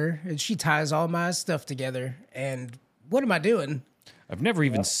appreciate her. And she ties all my stuff together. And what am I doing? I've never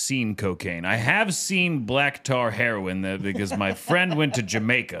even seen cocaine. I have seen black tar heroin because my friend went to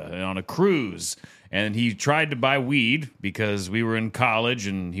Jamaica on a cruise, and he tried to buy weed because we were in college,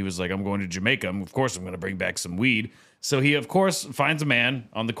 and he was like, I'm going to Jamaica. Of course, I'm going to bring back some weed. So he, of course, finds a man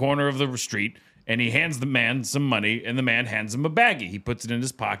on the corner of the street, and he hands the man some money, and the man hands him a baggie. He puts it in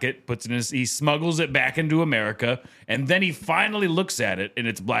his pocket, he smuggles it back into America, and then he finally looks at it, and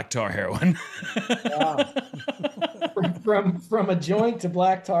it's black tar heroin. Wow. From a joint to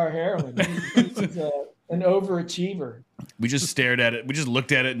black tar heroin. He's an overachiever. We just stared at it. We just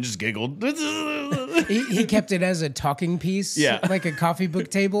looked at it and just giggled. He kept it as a talking piece, like a coffee book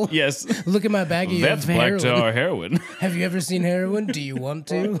table. Yes. Look at my baggie That's of heroin. black tar heroin. Have you ever seen heroin? Do you want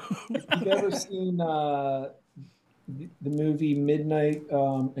to? Have you ever seen the movie Midnight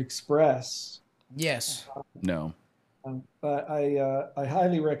Express? Yes. No. But I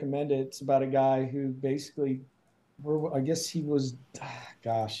highly recommend it. It's about a guy who basically, I guess he was,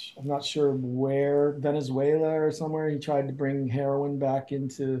 gosh, I'm not sure where, Venezuela or somewhere. He tried to bring heroin back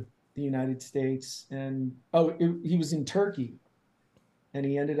into the United States, and he was in Turkey, and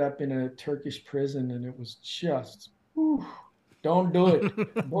he ended up in a Turkish prison, and it was just, whew, don't do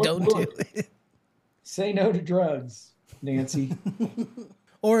it. Don't do it. Say no to drugs, Nancy.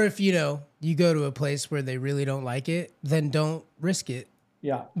 Or if you go to a place where they really don't like it, then don't risk it.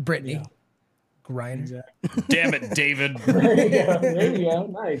 Yeah, Brittany. Yeah. Griner. Exactly. Damn it, David. There you go.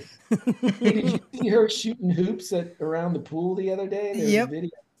 Nice. Hey, did you see her shooting hoops around the pool the other day? There's Yep. a video.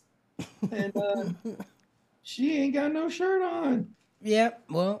 And she ain't got no shirt on. Yep.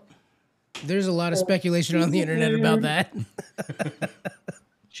 Well, there's a lot of speculation on the internet about that.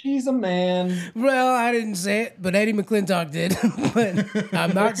 She's a man. Well, I didn't say it, but Eddie McClintock did. But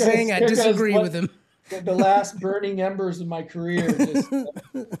I'm not saying I disagree with him. The last burning embers of my career. Just,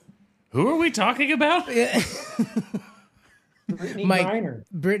 Who are we talking about? Brittany Griner.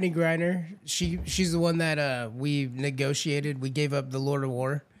 Brittany Griner. She's the one that we negotiated. We gave up the Lord of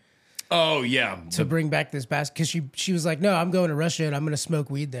War. Oh, yeah. To bring back this basket. Because she was like, no, I'm going to Russia and I'm going to smoke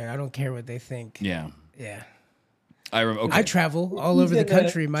weed there. I don't care what they think. Yeah. Yeah. Okay. I travel all over the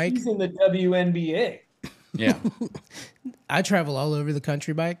country, Mike. She's in the WNBA. Yeah. I travel all over the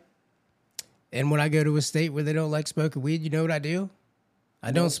country, Mike. And when I go to a state where they don't like smoking weed, you know what I do?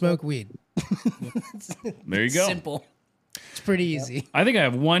 I don't smoke weed. There you go. Simple. It's pretty easy. I think I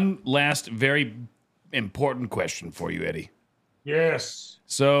have one last very important question for you, Eddie. Yes.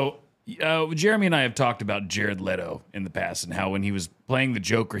 So, Jeremy and I have talked about Jared Leto in the past and how when he was playing the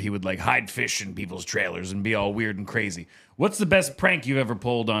Joker, he would like hide fish in people's trailers and be all weird and crazy. What's the best prank you've ever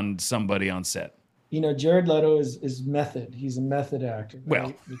pulled on somebody on set? Jared Leto is method. He's a method actor.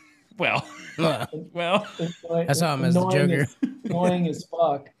 Right? Well. I saw him as the Joker. Annoying as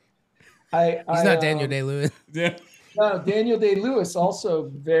fuck. He's not Daniel Day-Lewis. Yeah. No, Daniel Day-Lewis also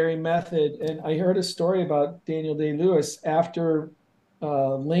very method. And I heard a story about Daniel Day-Lewis after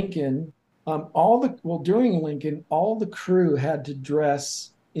Lincoln. During Lincoln, all the crew had to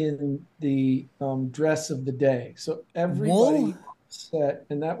dress in the dress of the day. So everybody set,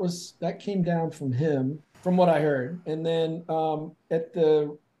 and that came down from him, from what I heard. And then at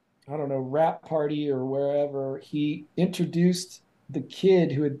the, I don't know, rap party or wherever, he introduced the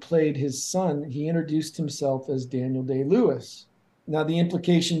kid who had played his son. He introduced himself as Daniel Day-Lewis. Now, the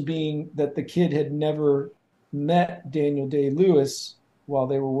implication being that the kid had never met Daniel Day-Lewis while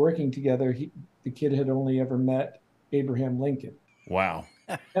they were working together. The kid had only ever met Abraham Lincoln. Wow.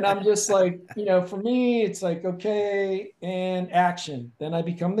 And I'm just like, for me, it's like, okay, and action. Then I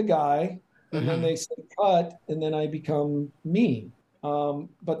become the guy, and then they say cut, and then I become me.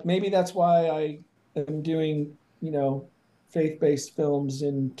 But maybe that's why I am doing, faith-based films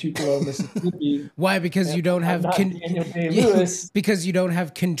in Tupelo, Mississippi. Why? Because you don't have Daniel Day-Lewis. Because you don't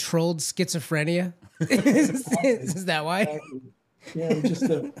have controlled schizophrenia. Is that why? Exactly. Yeah,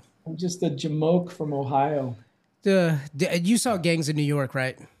 I'm just a jamoke from Ohio. You saw Gangs in New York,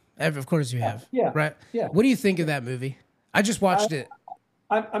 right? Of course you have. Yeah. Right? Yeah. What do you think of that movie? I just watched it.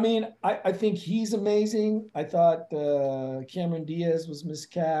 I think he's amazing. I thought Cameron Diaz was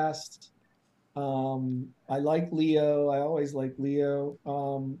miscast. I like Leo. I always like Leo.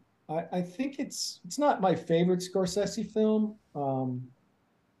 I think it's not my favorite Scorsese film.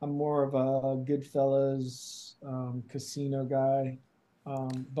 I'm more of a Goodfellas, Casino guy.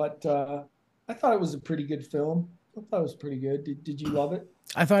 But I thought it was a pretty good film. I thought it was pretty good. Did you love it?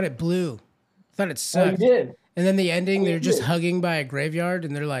 I thought it blew. I thought it sucked. Oh, you did? And then the ending, they're just hugging by a graveyard,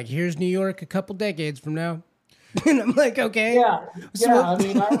 and they're like, here's New York a couple decades from now. And I'm like, okay. Yeah. I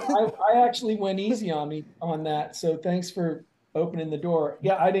mean, I actually went easy on me on that. So thanks for opening the door.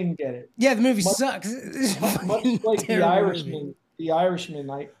 Yeah, I didn't get it. Yeah, the movie sucks. Much like The Irishman. Movie. The Irishman.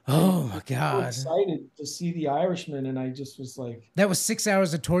 Oh my God. I was excited to see The Irishman, and I just was like, that was 6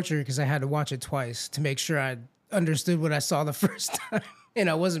 hours of torture because I had to watch it twice to make sure I understood what I saw the first time, and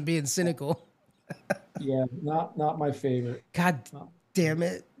I wasn't being cynical. Yeah, not my favorite. God damn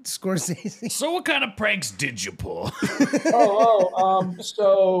it, Scorsese. So what kind of pranks did you pull?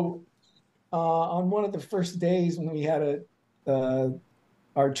 So on one of the first days when we had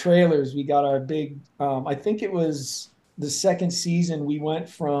our trailers, we got our big, I think it was the second season, we went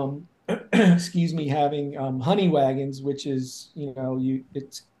from, having honey wagons, which is, you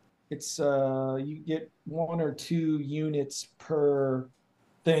get 1 or 2 units per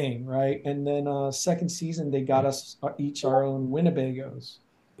thing, right? And then second season, they got us each our own Winnebagos.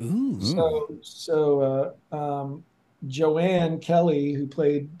 Ooh. So Joanne Kelly, who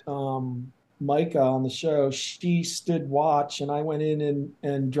played Micah on the show, she stood watch, and I went in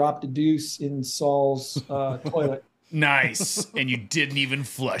and dropped a deuce in Saul's toilet. Nice. And you didn't even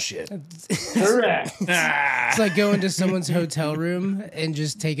flush it. Correct. It's like going to someone's hotel room and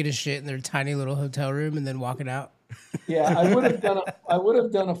just taking a shit in their tiny little hotel room and then walking out. Yeah, I would have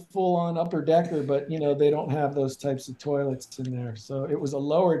done a full on upper decker, but they don't have those types of toilets in there. So it was a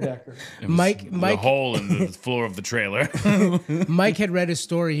lower decker. Mike, The hole in the floor of the trailer. Mike had read a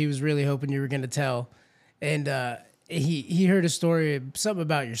story he was really hoping you were going to tell, and he heard a story, something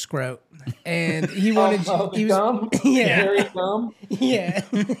about your scrote, and he wanted gum? yeah, Hairy gum? yeah.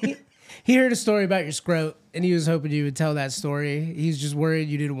 He heard a story about your scrote, and he was hoping you would tell that story. He's just worried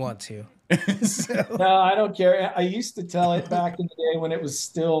you didn't want to. No, I don't care. I used to tell it back in the day when it was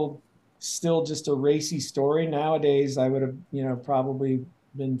still just a racy story. Nowadays, I would have, probably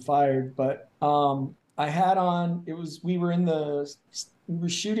been fired. But I had on. We were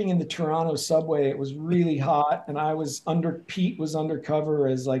shooting in the Toronto subway. It was really hot, and Pete was undercover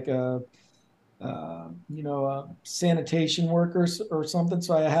as like a sanitation worker or something.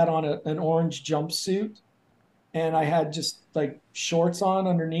 So I had on an orange jumpsuit, and I had just like shorts on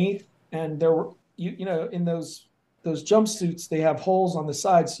underneath. And there were, in those jumpsuits, they have holes on the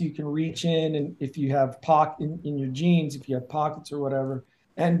side so you can reach in, and if you have in your jeans, if you have pockets or whatever.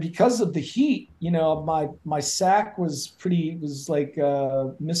 And because of the heat, my sack was like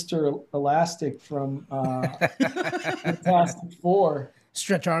Mr. Elastic from Fantastic Four.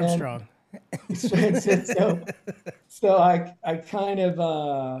 Stretch Armstrong. So I kind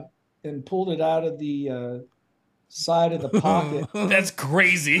of and pulled it out of the side of the pocket. That's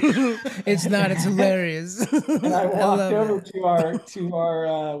crazy. It's not. It's hilarious. And I walked over to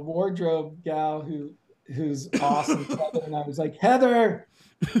our wardrobe gal who's awesome, Heather, and I was like, Heather,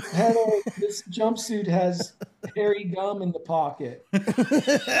 this jumpsuit has hairy gum in the pocket.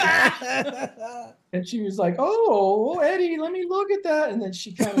 And she was like, oh, Eddie, let me look at that. And then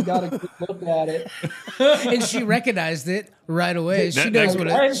she kind of got a good look at it. And she recognized it right away. She knows what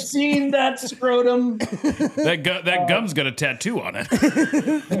I've seen that scrotum. That gum's got a tattoo on it.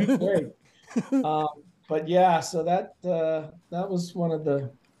 But yeah, so that was one of the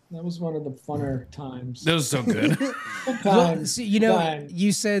funner times. That was so good. Well, see,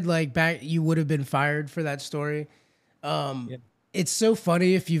 you said like back you would have been fired for that story. Yeah. It's so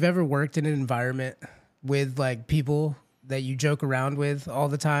funny if you've ever worked in an environment with like people that you joke around with all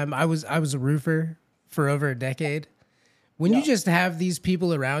the time. I was a roofer for over a decade. When you just have these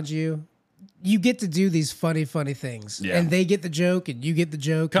people around you, you get to do these funny things. Yeah. And they get the joke and you get the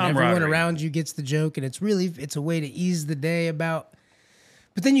joke and everyone around you gets the joke, and it's a way to ease the day about.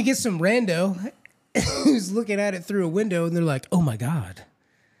 But then you get some rando who's looking at it through a window and they're like, oh my God.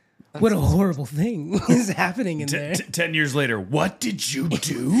 What a horrible thing is happening in there. 10 years later, what did you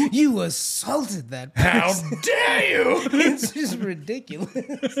do? You assaulted that person. How dare you? It's just ridiculous.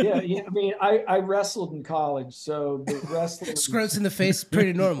 Yeah, I mean, I wrestled in college, so the wrestling... Scrotes in the face,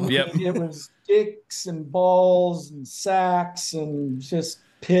 pretty normal. Yep. It was dicks and balls and sacks and just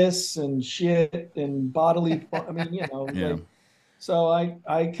piss and shit and bodily... I mean, Yeah. Like, so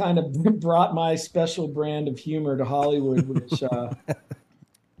I kind of brought my special brand of humor to Hollywood, which...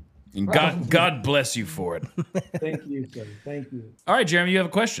 And God bless you for it. Thank you, sir. Thank you. All right, Jeremy, you have a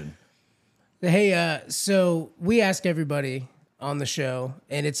question. Hey, so we ask everybody on the show,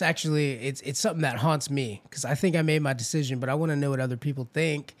 and it's actually it's something that haunts me because I think I made my decision, but I want to know what other people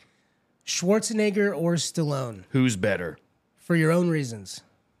think. Schwarzenegger or Stallone? Who's better? For your own reasons.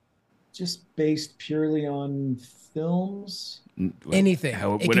 Just based purely on films. Anything.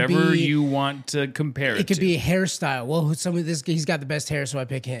 Whatever you want to compare it to. It could be a hairstyle. Well, he's got the best hair, so I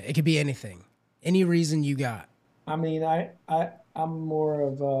pick him. It could be anything. Any reason you got. I mean, I'm more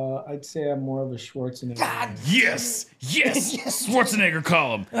of I'd say I'm more of a Schwarzenegger. God, yes. Schwarzenegger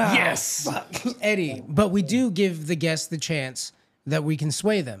column. Yes. Fuck. Eddie, but we do give the guests the chance that we can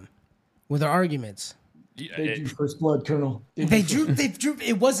sway them with our arguments. They drew First Blood, Colonel. They drew.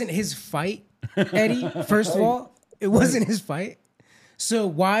 It wasn't his fight, Eddie. First of all, it wasn't his fight. So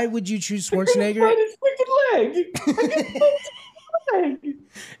why would you choose Schwarzenegger? I his freaking leg.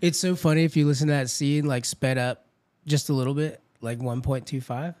 It's so funny if you listen to that scene like sped up just a little bit, like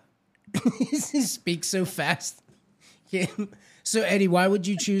 1.25. He speaks so fast. Yeah. So Eddie, why would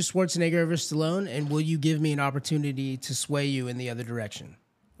you choose Schwarzenegger over Stallone? And will you give me an opportunity to sway you in the other direction?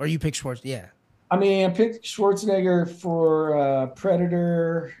 Or you pick Schwarzenegger? Yeah. I mean, I picked Schwarzenegger for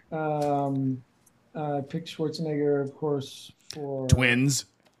Predator. I picked Schwarzenegger, of course, for Twins.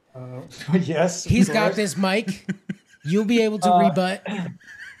 Yes, he's got this, Mike. You'll be able to rebut.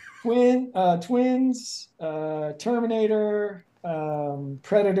 Twins, Terminator,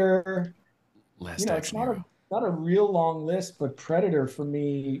 Predator, Last action it's hero. not a real long list, but Predator for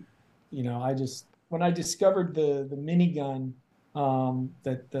me, when I discovered the minigun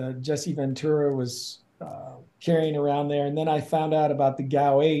that Jesse Ventura was carrying around there, and then I found out about the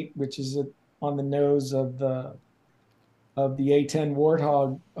GAU 8, which is on the nose of the A10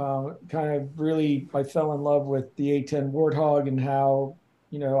 Warthog. Kind of really, I fell in love with the A10 Warthog and how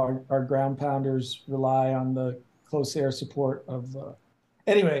our ground pounders rely on the close air support of.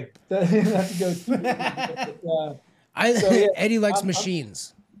 Anyway, not to go too. Eddie likes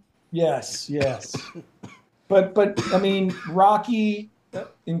machines. Yes, yes. But I mean, Rocky,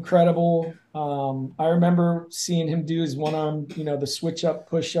 incredible. I remember seeing him do his one arm, the switch up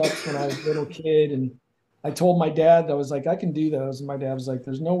push ups when I was a little kid, and I told my dad, I was like, I can do those, and my dad was like,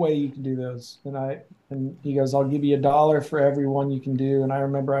 "There's no way you can do those." And he goes, "I'll give you $1 for every one you can do." And I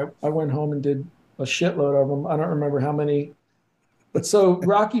remember I went home and did a shitload of them. I don't remember how many, but so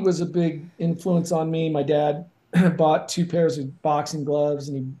Rocky was a big influence on me. My dad bought 2 pairs of boxing gloves,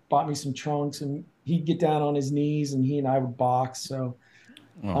 and he bought me some trunks, and he'd get down on his knees and he and I would box. So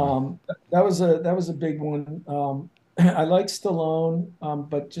that was a big one. I like Stallone,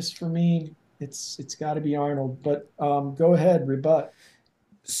 but just for me, it's got to be Arnold. But go ahead, rebut.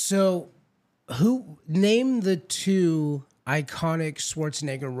 So, who name the 2 iconic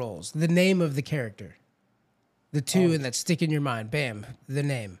Schwarzenegger roles? The name of the character, the 2 and that stick in your mind. Bam, the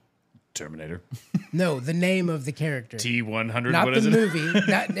name. Terminator. No, the name of the character. T-100. Not what the is it?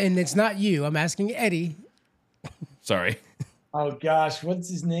 movie. And it's not you. I'm asking Eddie. Sorry. Oh gosh, what's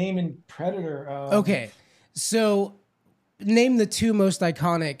his name in Predator? Okay, so name the 2 most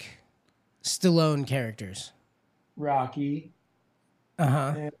iconic Stallone characters. Rocky.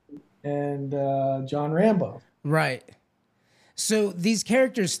 Uh-huh. And John Rambo. Right. So these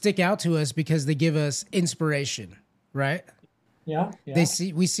characters stick out to us because they give us inspiration, right? Yeah.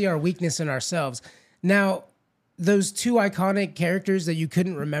 We see our weakness in ourselves. Now, those 2 iconic characters that you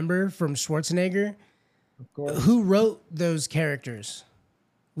couldn't remember from Schwarzenegger, Of course. who wrote those characters?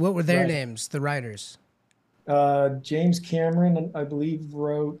 What were their Right. names, the writers? James Cameron, I believe,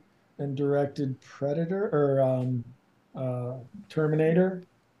 wrote and directed Predator or Terminator.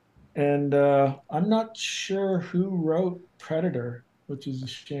 And I'm not sure who wrote Predator, which is a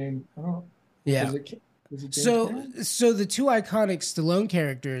shame. I don't know. Yeah. Was it James Cameron? So the 2 iconic Stallone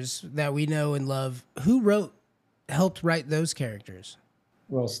characters that we know and love, who helped write those characters?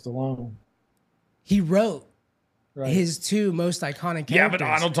 Well, Stallone. He wrote Right. his 2 most iconic characters. Yeah, but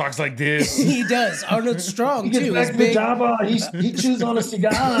Arnold talks like this. He does. Arnold's strong He gets too. back He's to the big. job. He chews on a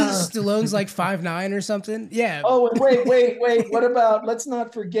cigar. Stallone's like 5'9" or something. Yeah. Oh, and wait. What about? Let's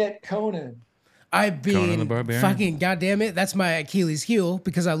not forget Conan. I've Conan the been Barbarian. fucking goddamn it. That's my Achilles heel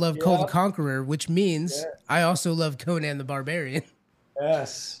because I love Cole Yeah. the Conqueror, which means Yeah. I also love Conan the Barbarian.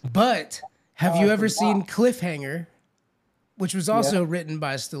 Yes. But have you I ever seen forgot. Cliffhanger, which was also written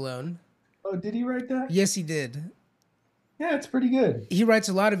by Stallone? Oh, did he write that? Yes, he did. Yeah, it's pretty good. He writes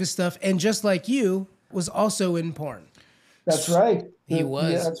a lot of his stuff, and just like you, was also in porn. That's right. He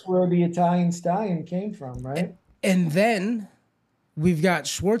was. Yeah, that's where the Italian stallion came from, right? And then we've got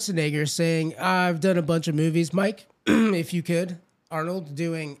Schwarzenegger saying, I've done a bunch of movies. Mike, if you could. Arnold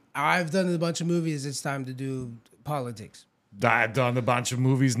doing, I've done a bunch of movies. It's time to do politics. I've done a bunch of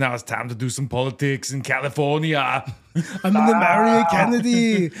movies. Now it's time to do some politics in California. I'm in the Marion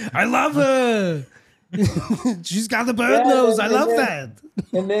Kennedy. I love her. She's got the bird nose. I love that.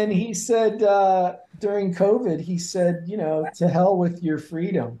 And then he said during COVID, he said, to hell with your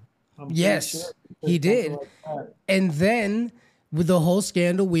freedom. I'm pretty Yes, sure he said did. something like that. And then with the whole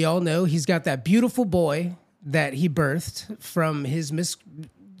scandal, we all know he's got that beautiful boy that he birthed from his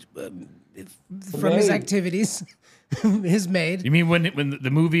his activities, his maid. You mean when the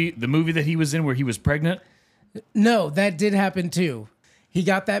movie that he was in where he was pregnant? No, that did happen too. He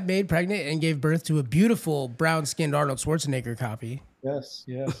got that maid pregnant and gave birth to a beautiful brown-skinned Arnold Schwarzenegger copy. Yes.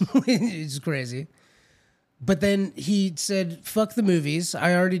 It's crazy. But then he said, fuck the movies.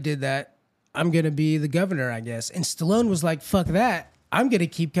 I already did that. I'm going to be the governor, I guess. And Stallone was like, fuck that. I'm going to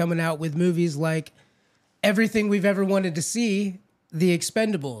keep coming out with movies like everything we've ever wanted to see, The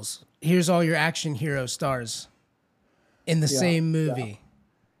Expendables. Here's all your action hero stars in the same movie.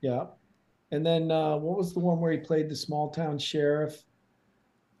 Yeah. And then what was the one where he played the small town sheriff?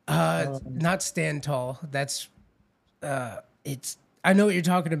 Not Stand Tall. That's it's. I know what you're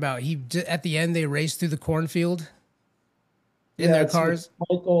talking about. At the end they race through the cornfield in their it's cars.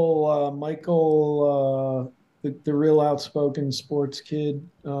 with Michael, the real outspoken sports kid.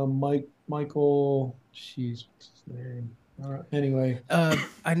 Michael. Jeez, what's his name? All right. Anyway,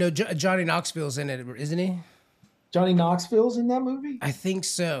 I know Johnny Knoxville's in it, isn't he? Johnny Knoxville's in that movie? I think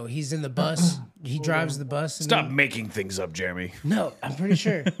so. He's in the bus. He drives the bus. And Stop making things up, Jeremy. No, I'm pretty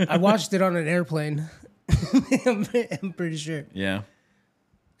sure. I watched it on an airplane. I'm pretty sure. Yeah.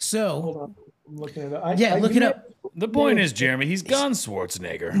 So, Hold on. I'm looking at it. look it up. The point is, Jeremy, he's gone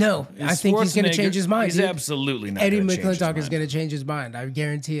Schwarzenegger. No, I think he's going to change his mind. He's dude. absolutely not. Eddie gonna change his McClintock is mind. going to change his mind. I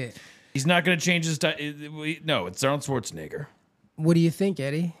guarantee it. He's not going to change his. No, it's Arnold Schwarzenegger. What do you think,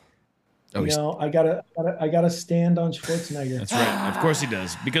 Eddie? Oh, he's, I gotta stand on Schwarzenegger. that's right. Of course he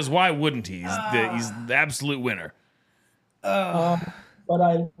does. Because why wouldn't he? He's the absolute winner. But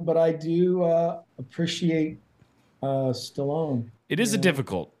I do appreciate Stallone. It is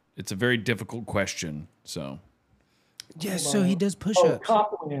it's a very difficult question. So Yes, so he does push-ups.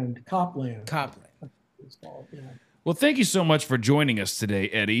 Copland. Copland. It's called, yeah. well, thank you so much for joining us today,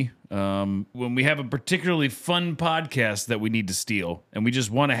 Eddie. When we have a particularly fun podcast that we need to steal, and we just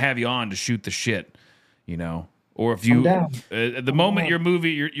want to have you on to shoot the shit, or if you, at the moment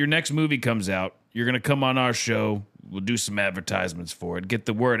your next movie comes out, you're gonna come on our show. We'll do some advertisements for it, get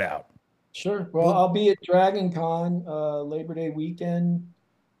the word out. Sure. Well, I'll be at Dragon Con Labor Day weekend.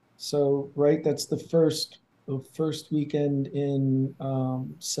 So, right, that's the first weekend in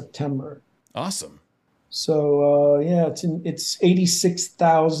September. Awesome. So it's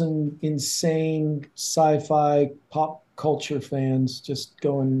 86,000 insane sci-fi pop culture fans just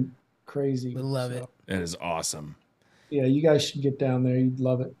going crazy. We love it. That is awesome. Yeah, you guys should get down there. You'd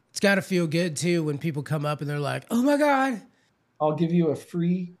love it. It's got to feel good, too, when people come up and they're like, oh, my God. I'll give you a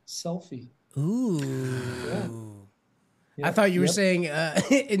free selfie. Ooh. Yeah. I thought you were saying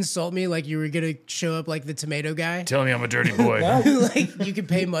insult me like you were going to show up like the tomato guy. Tell me I'm a dirty boy. Like you could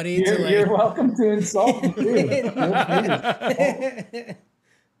pay money You're welcome to insult me, too.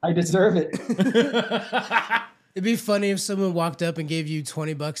 I deserve it. It'd be funny if someone walked up and gave you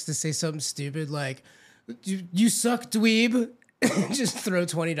 $20 to say something stupid like, you suck, dweeb. Just throw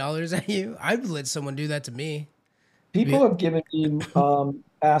 $20 at you. I'd let someone do that to me. People have given me,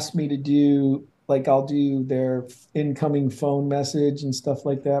 asked me to do, like, I'll do their incoming phone message and stuff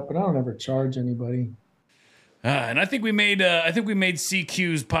like that, but I don't ever charge anybody. And I think we made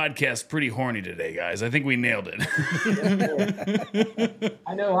CQ's podcast pretty horny today, guys. I think we nailed it.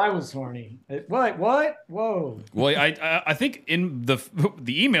 I know I was horny. What? Whoa. Well, I think in the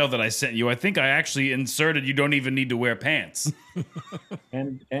email that I sent you, I think I actually inserted you don't even need to wear pants.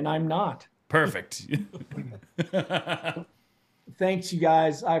 And I'm not. Perfect. Thanks, you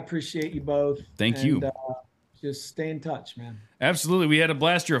guys. I appreciate you both. Thank you. Just stay in touch, man. Absolutely. We had a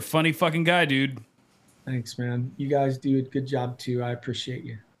blast. You're a funny fucking guy, dude. Thanks, man. You guys do a good job, too. I appreciate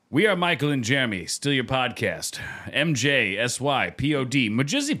you. We are Michael and Jeremy, still your podcast. MJSYPOD,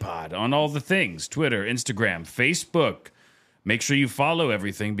 Majizzypod on all the things, Twitter, Instagram, Facebook. Make sure you follow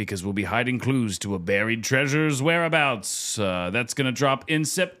everything because we'll be hiding clues to a buried treasure's whereabouts. That's going to drop in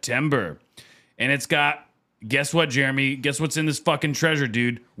September. And it's got, guess what, Jeremy? Guess what's in this fucking treasure,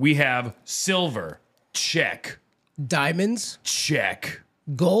 dude? We have silver. Check. Diamonds? Check.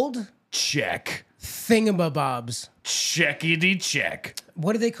 Gold? Check. Thingamabobs. Checkity check.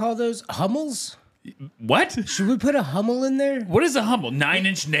 What do they call those? Hummels? What? Should we put a Hummel in there? What is a Hummel? 9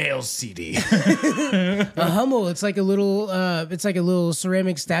 Inch Nails CD. A Hummel, it's like a little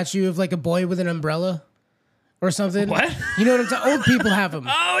ceramic statue of like a boy with an umbrella or something. What? You know what I'm talking? Old people have them.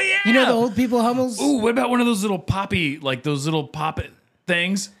 Oh, yeah. You know the old people Hummels? Ooh, what about one of those little poppy, like those little pop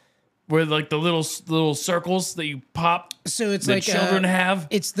things? Where like the little circles that you pop, So it's that like children have.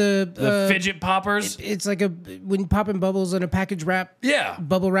 It's the Fidget poppers. It's like when popping bubbles in a package wrap. Yeah,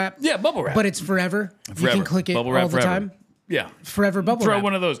 Bubble wrap. yeah, bubble wrap. But it's forever. You can click it Bubble wrap all the forever. time. Yeah, Forever bubble throw wrap.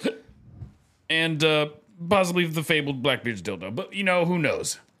 one of those, and possibly the fabled Blackbeard's dildo. But who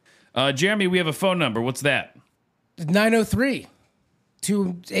knows? Jeremy, we have a phone number. What's that? 903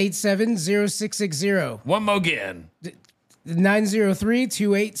 287 0660. One more again.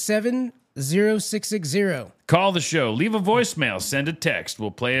 903-287-0660. Call the show. Leave a voicemail. Send a text.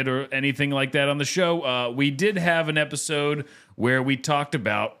 We'll play it or anything like that on the show. We did have an episode where we talked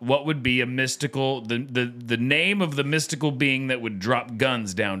about what would be a mystical, the name of the mystical being that would drop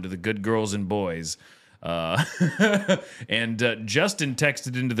guns down to the good girls and boys. And Justin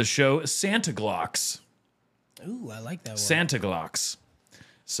texted into the show Santa Glocks. Ooh, I like that one. Santa Glocks.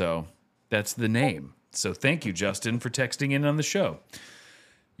 So that's the name. So thank you, Justin, for texting in on the show.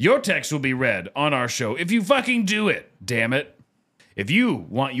 Your text will be read on our show if you fucking do it, damn it. If you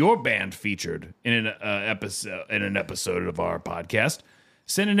want your band featured in an episode of our podcast,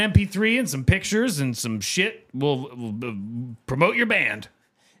 send an MP3 and some pictures and some shit. We'll promote your band.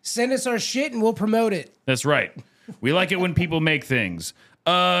 Send us our shit and we'll promote it. That's right. We like it when people make things.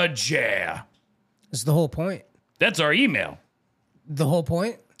 Yeah. That's the whole point. That's our email. The whole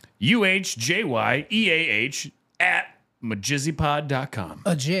point? UHJYEAH@majizzypod.com.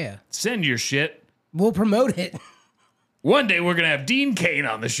 Yeah. Send your shit. We'll promote it. One day we're going to have Dean Cain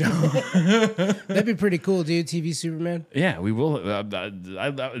on the show. That'd be pretty cool, dude. TV Superman. Yeah, we will.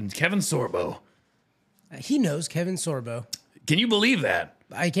 Kevin Sorbo. He knows Kevin Sorbo. Can you believe that?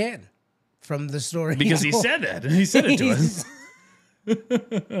 I can. From the story. Because he said that. He said it to us.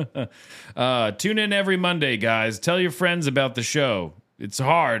 Tune in every Monday, guys. Tell your friends about the show. It's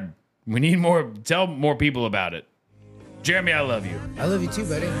hard. We need more. Tell more people about it. Jeremy, I love you. I love you too,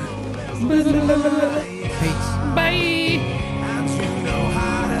 buddy. Peace. Bye.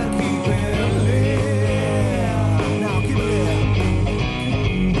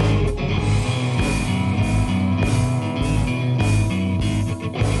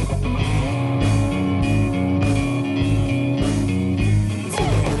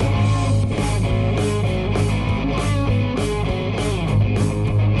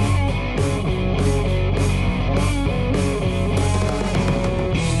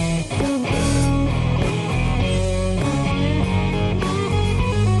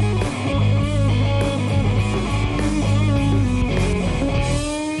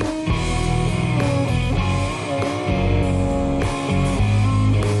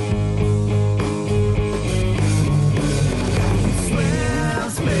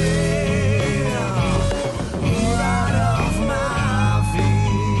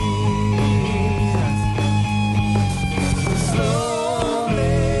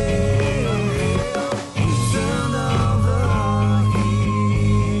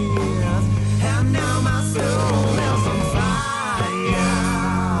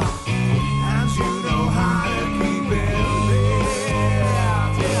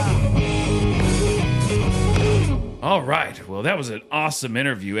 All right. Well, that was an awesome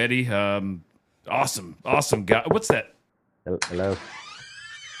interview, Eddie. Awesome guy. What's that? Hello.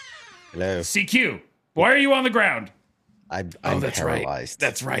 CQ. Why are you on the ground? I'm that's paralyzed. right.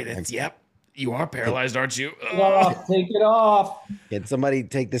 That's right. Yep. You are paralyzed, aren't you? Take it off. Can somebody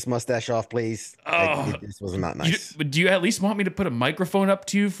take this mustache off, please? This was not nice. Do you at least want me to put a microphone up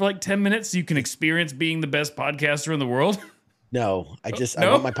to you for like 10 minutes so you can experience being the best podcaster in the world? No, I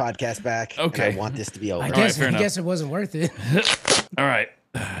No? want my podcast back. Okay. And I want this to be over. I right, fair guess it wasn't worth it. All right.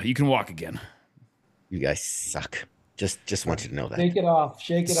 You can walk again. You guys suck. Just want you to know that. Take it off.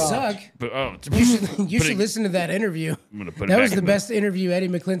 Shake it off. Suck. But, You should listen to that interview. I'm gonna put it That back was the in best interview Eddie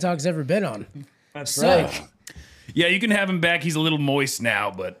McClintock's ever been on. That's Suck. right. Yeah, you can have him back. He's a little moist now,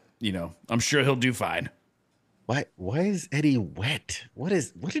 but I'm sure he'll do fine. Why is Eddie wet? What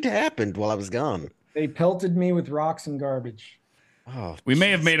had happened while I was gone? They pelted me with rocks and garbage. Oh, We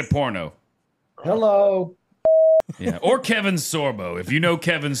may have made a porno. Hello. Yeah. Or Kevin Sorbo, if you know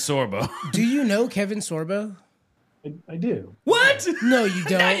Kevin Sorbo. Do you know Kevin Sorbo? I do. What? No, you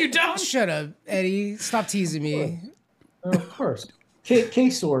don't. No, you don't. Shut up, Eddie. Stop teasing me. Of course.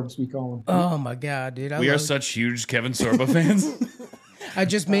 K-Sorbs, we call them. Oh my god, dude. We are such huge Kevin Sorbo fans. I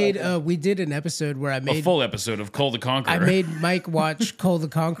just made we did an episode where I A made full episode of Cole the Conqueror. I made Mike watch Cole the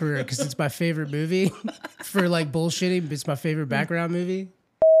Conqueror because it's my favorite movie for like bullshitting, but it's my favorite background movie.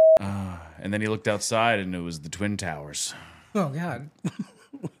 And then he looked outside and it was the Twin Towers. Oh god.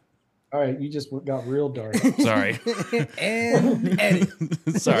 All right, you just got real dark. Sorry. And edit.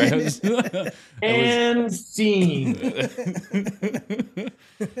 Sorry. And scene.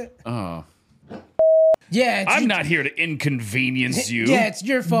 Oh. Yeah, I'm not here to inconvenience you. Yeah, it's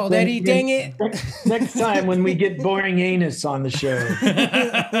your fault, Eddie. Dang it. Next time when we get boring anus on the show.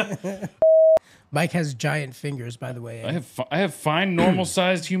 Mike has giant fingers, by the way. I have fine,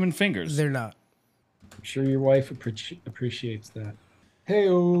 normal-sized human fingers. They're not. I'm sure your wife appreciates that.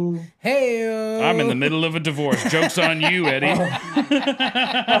 Hey-o. Hey. I'm in the middle of a divorce. Joke's on you, Eddie.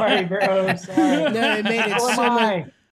 Sorry, bro. Sorry. No, it made it How so am much. I?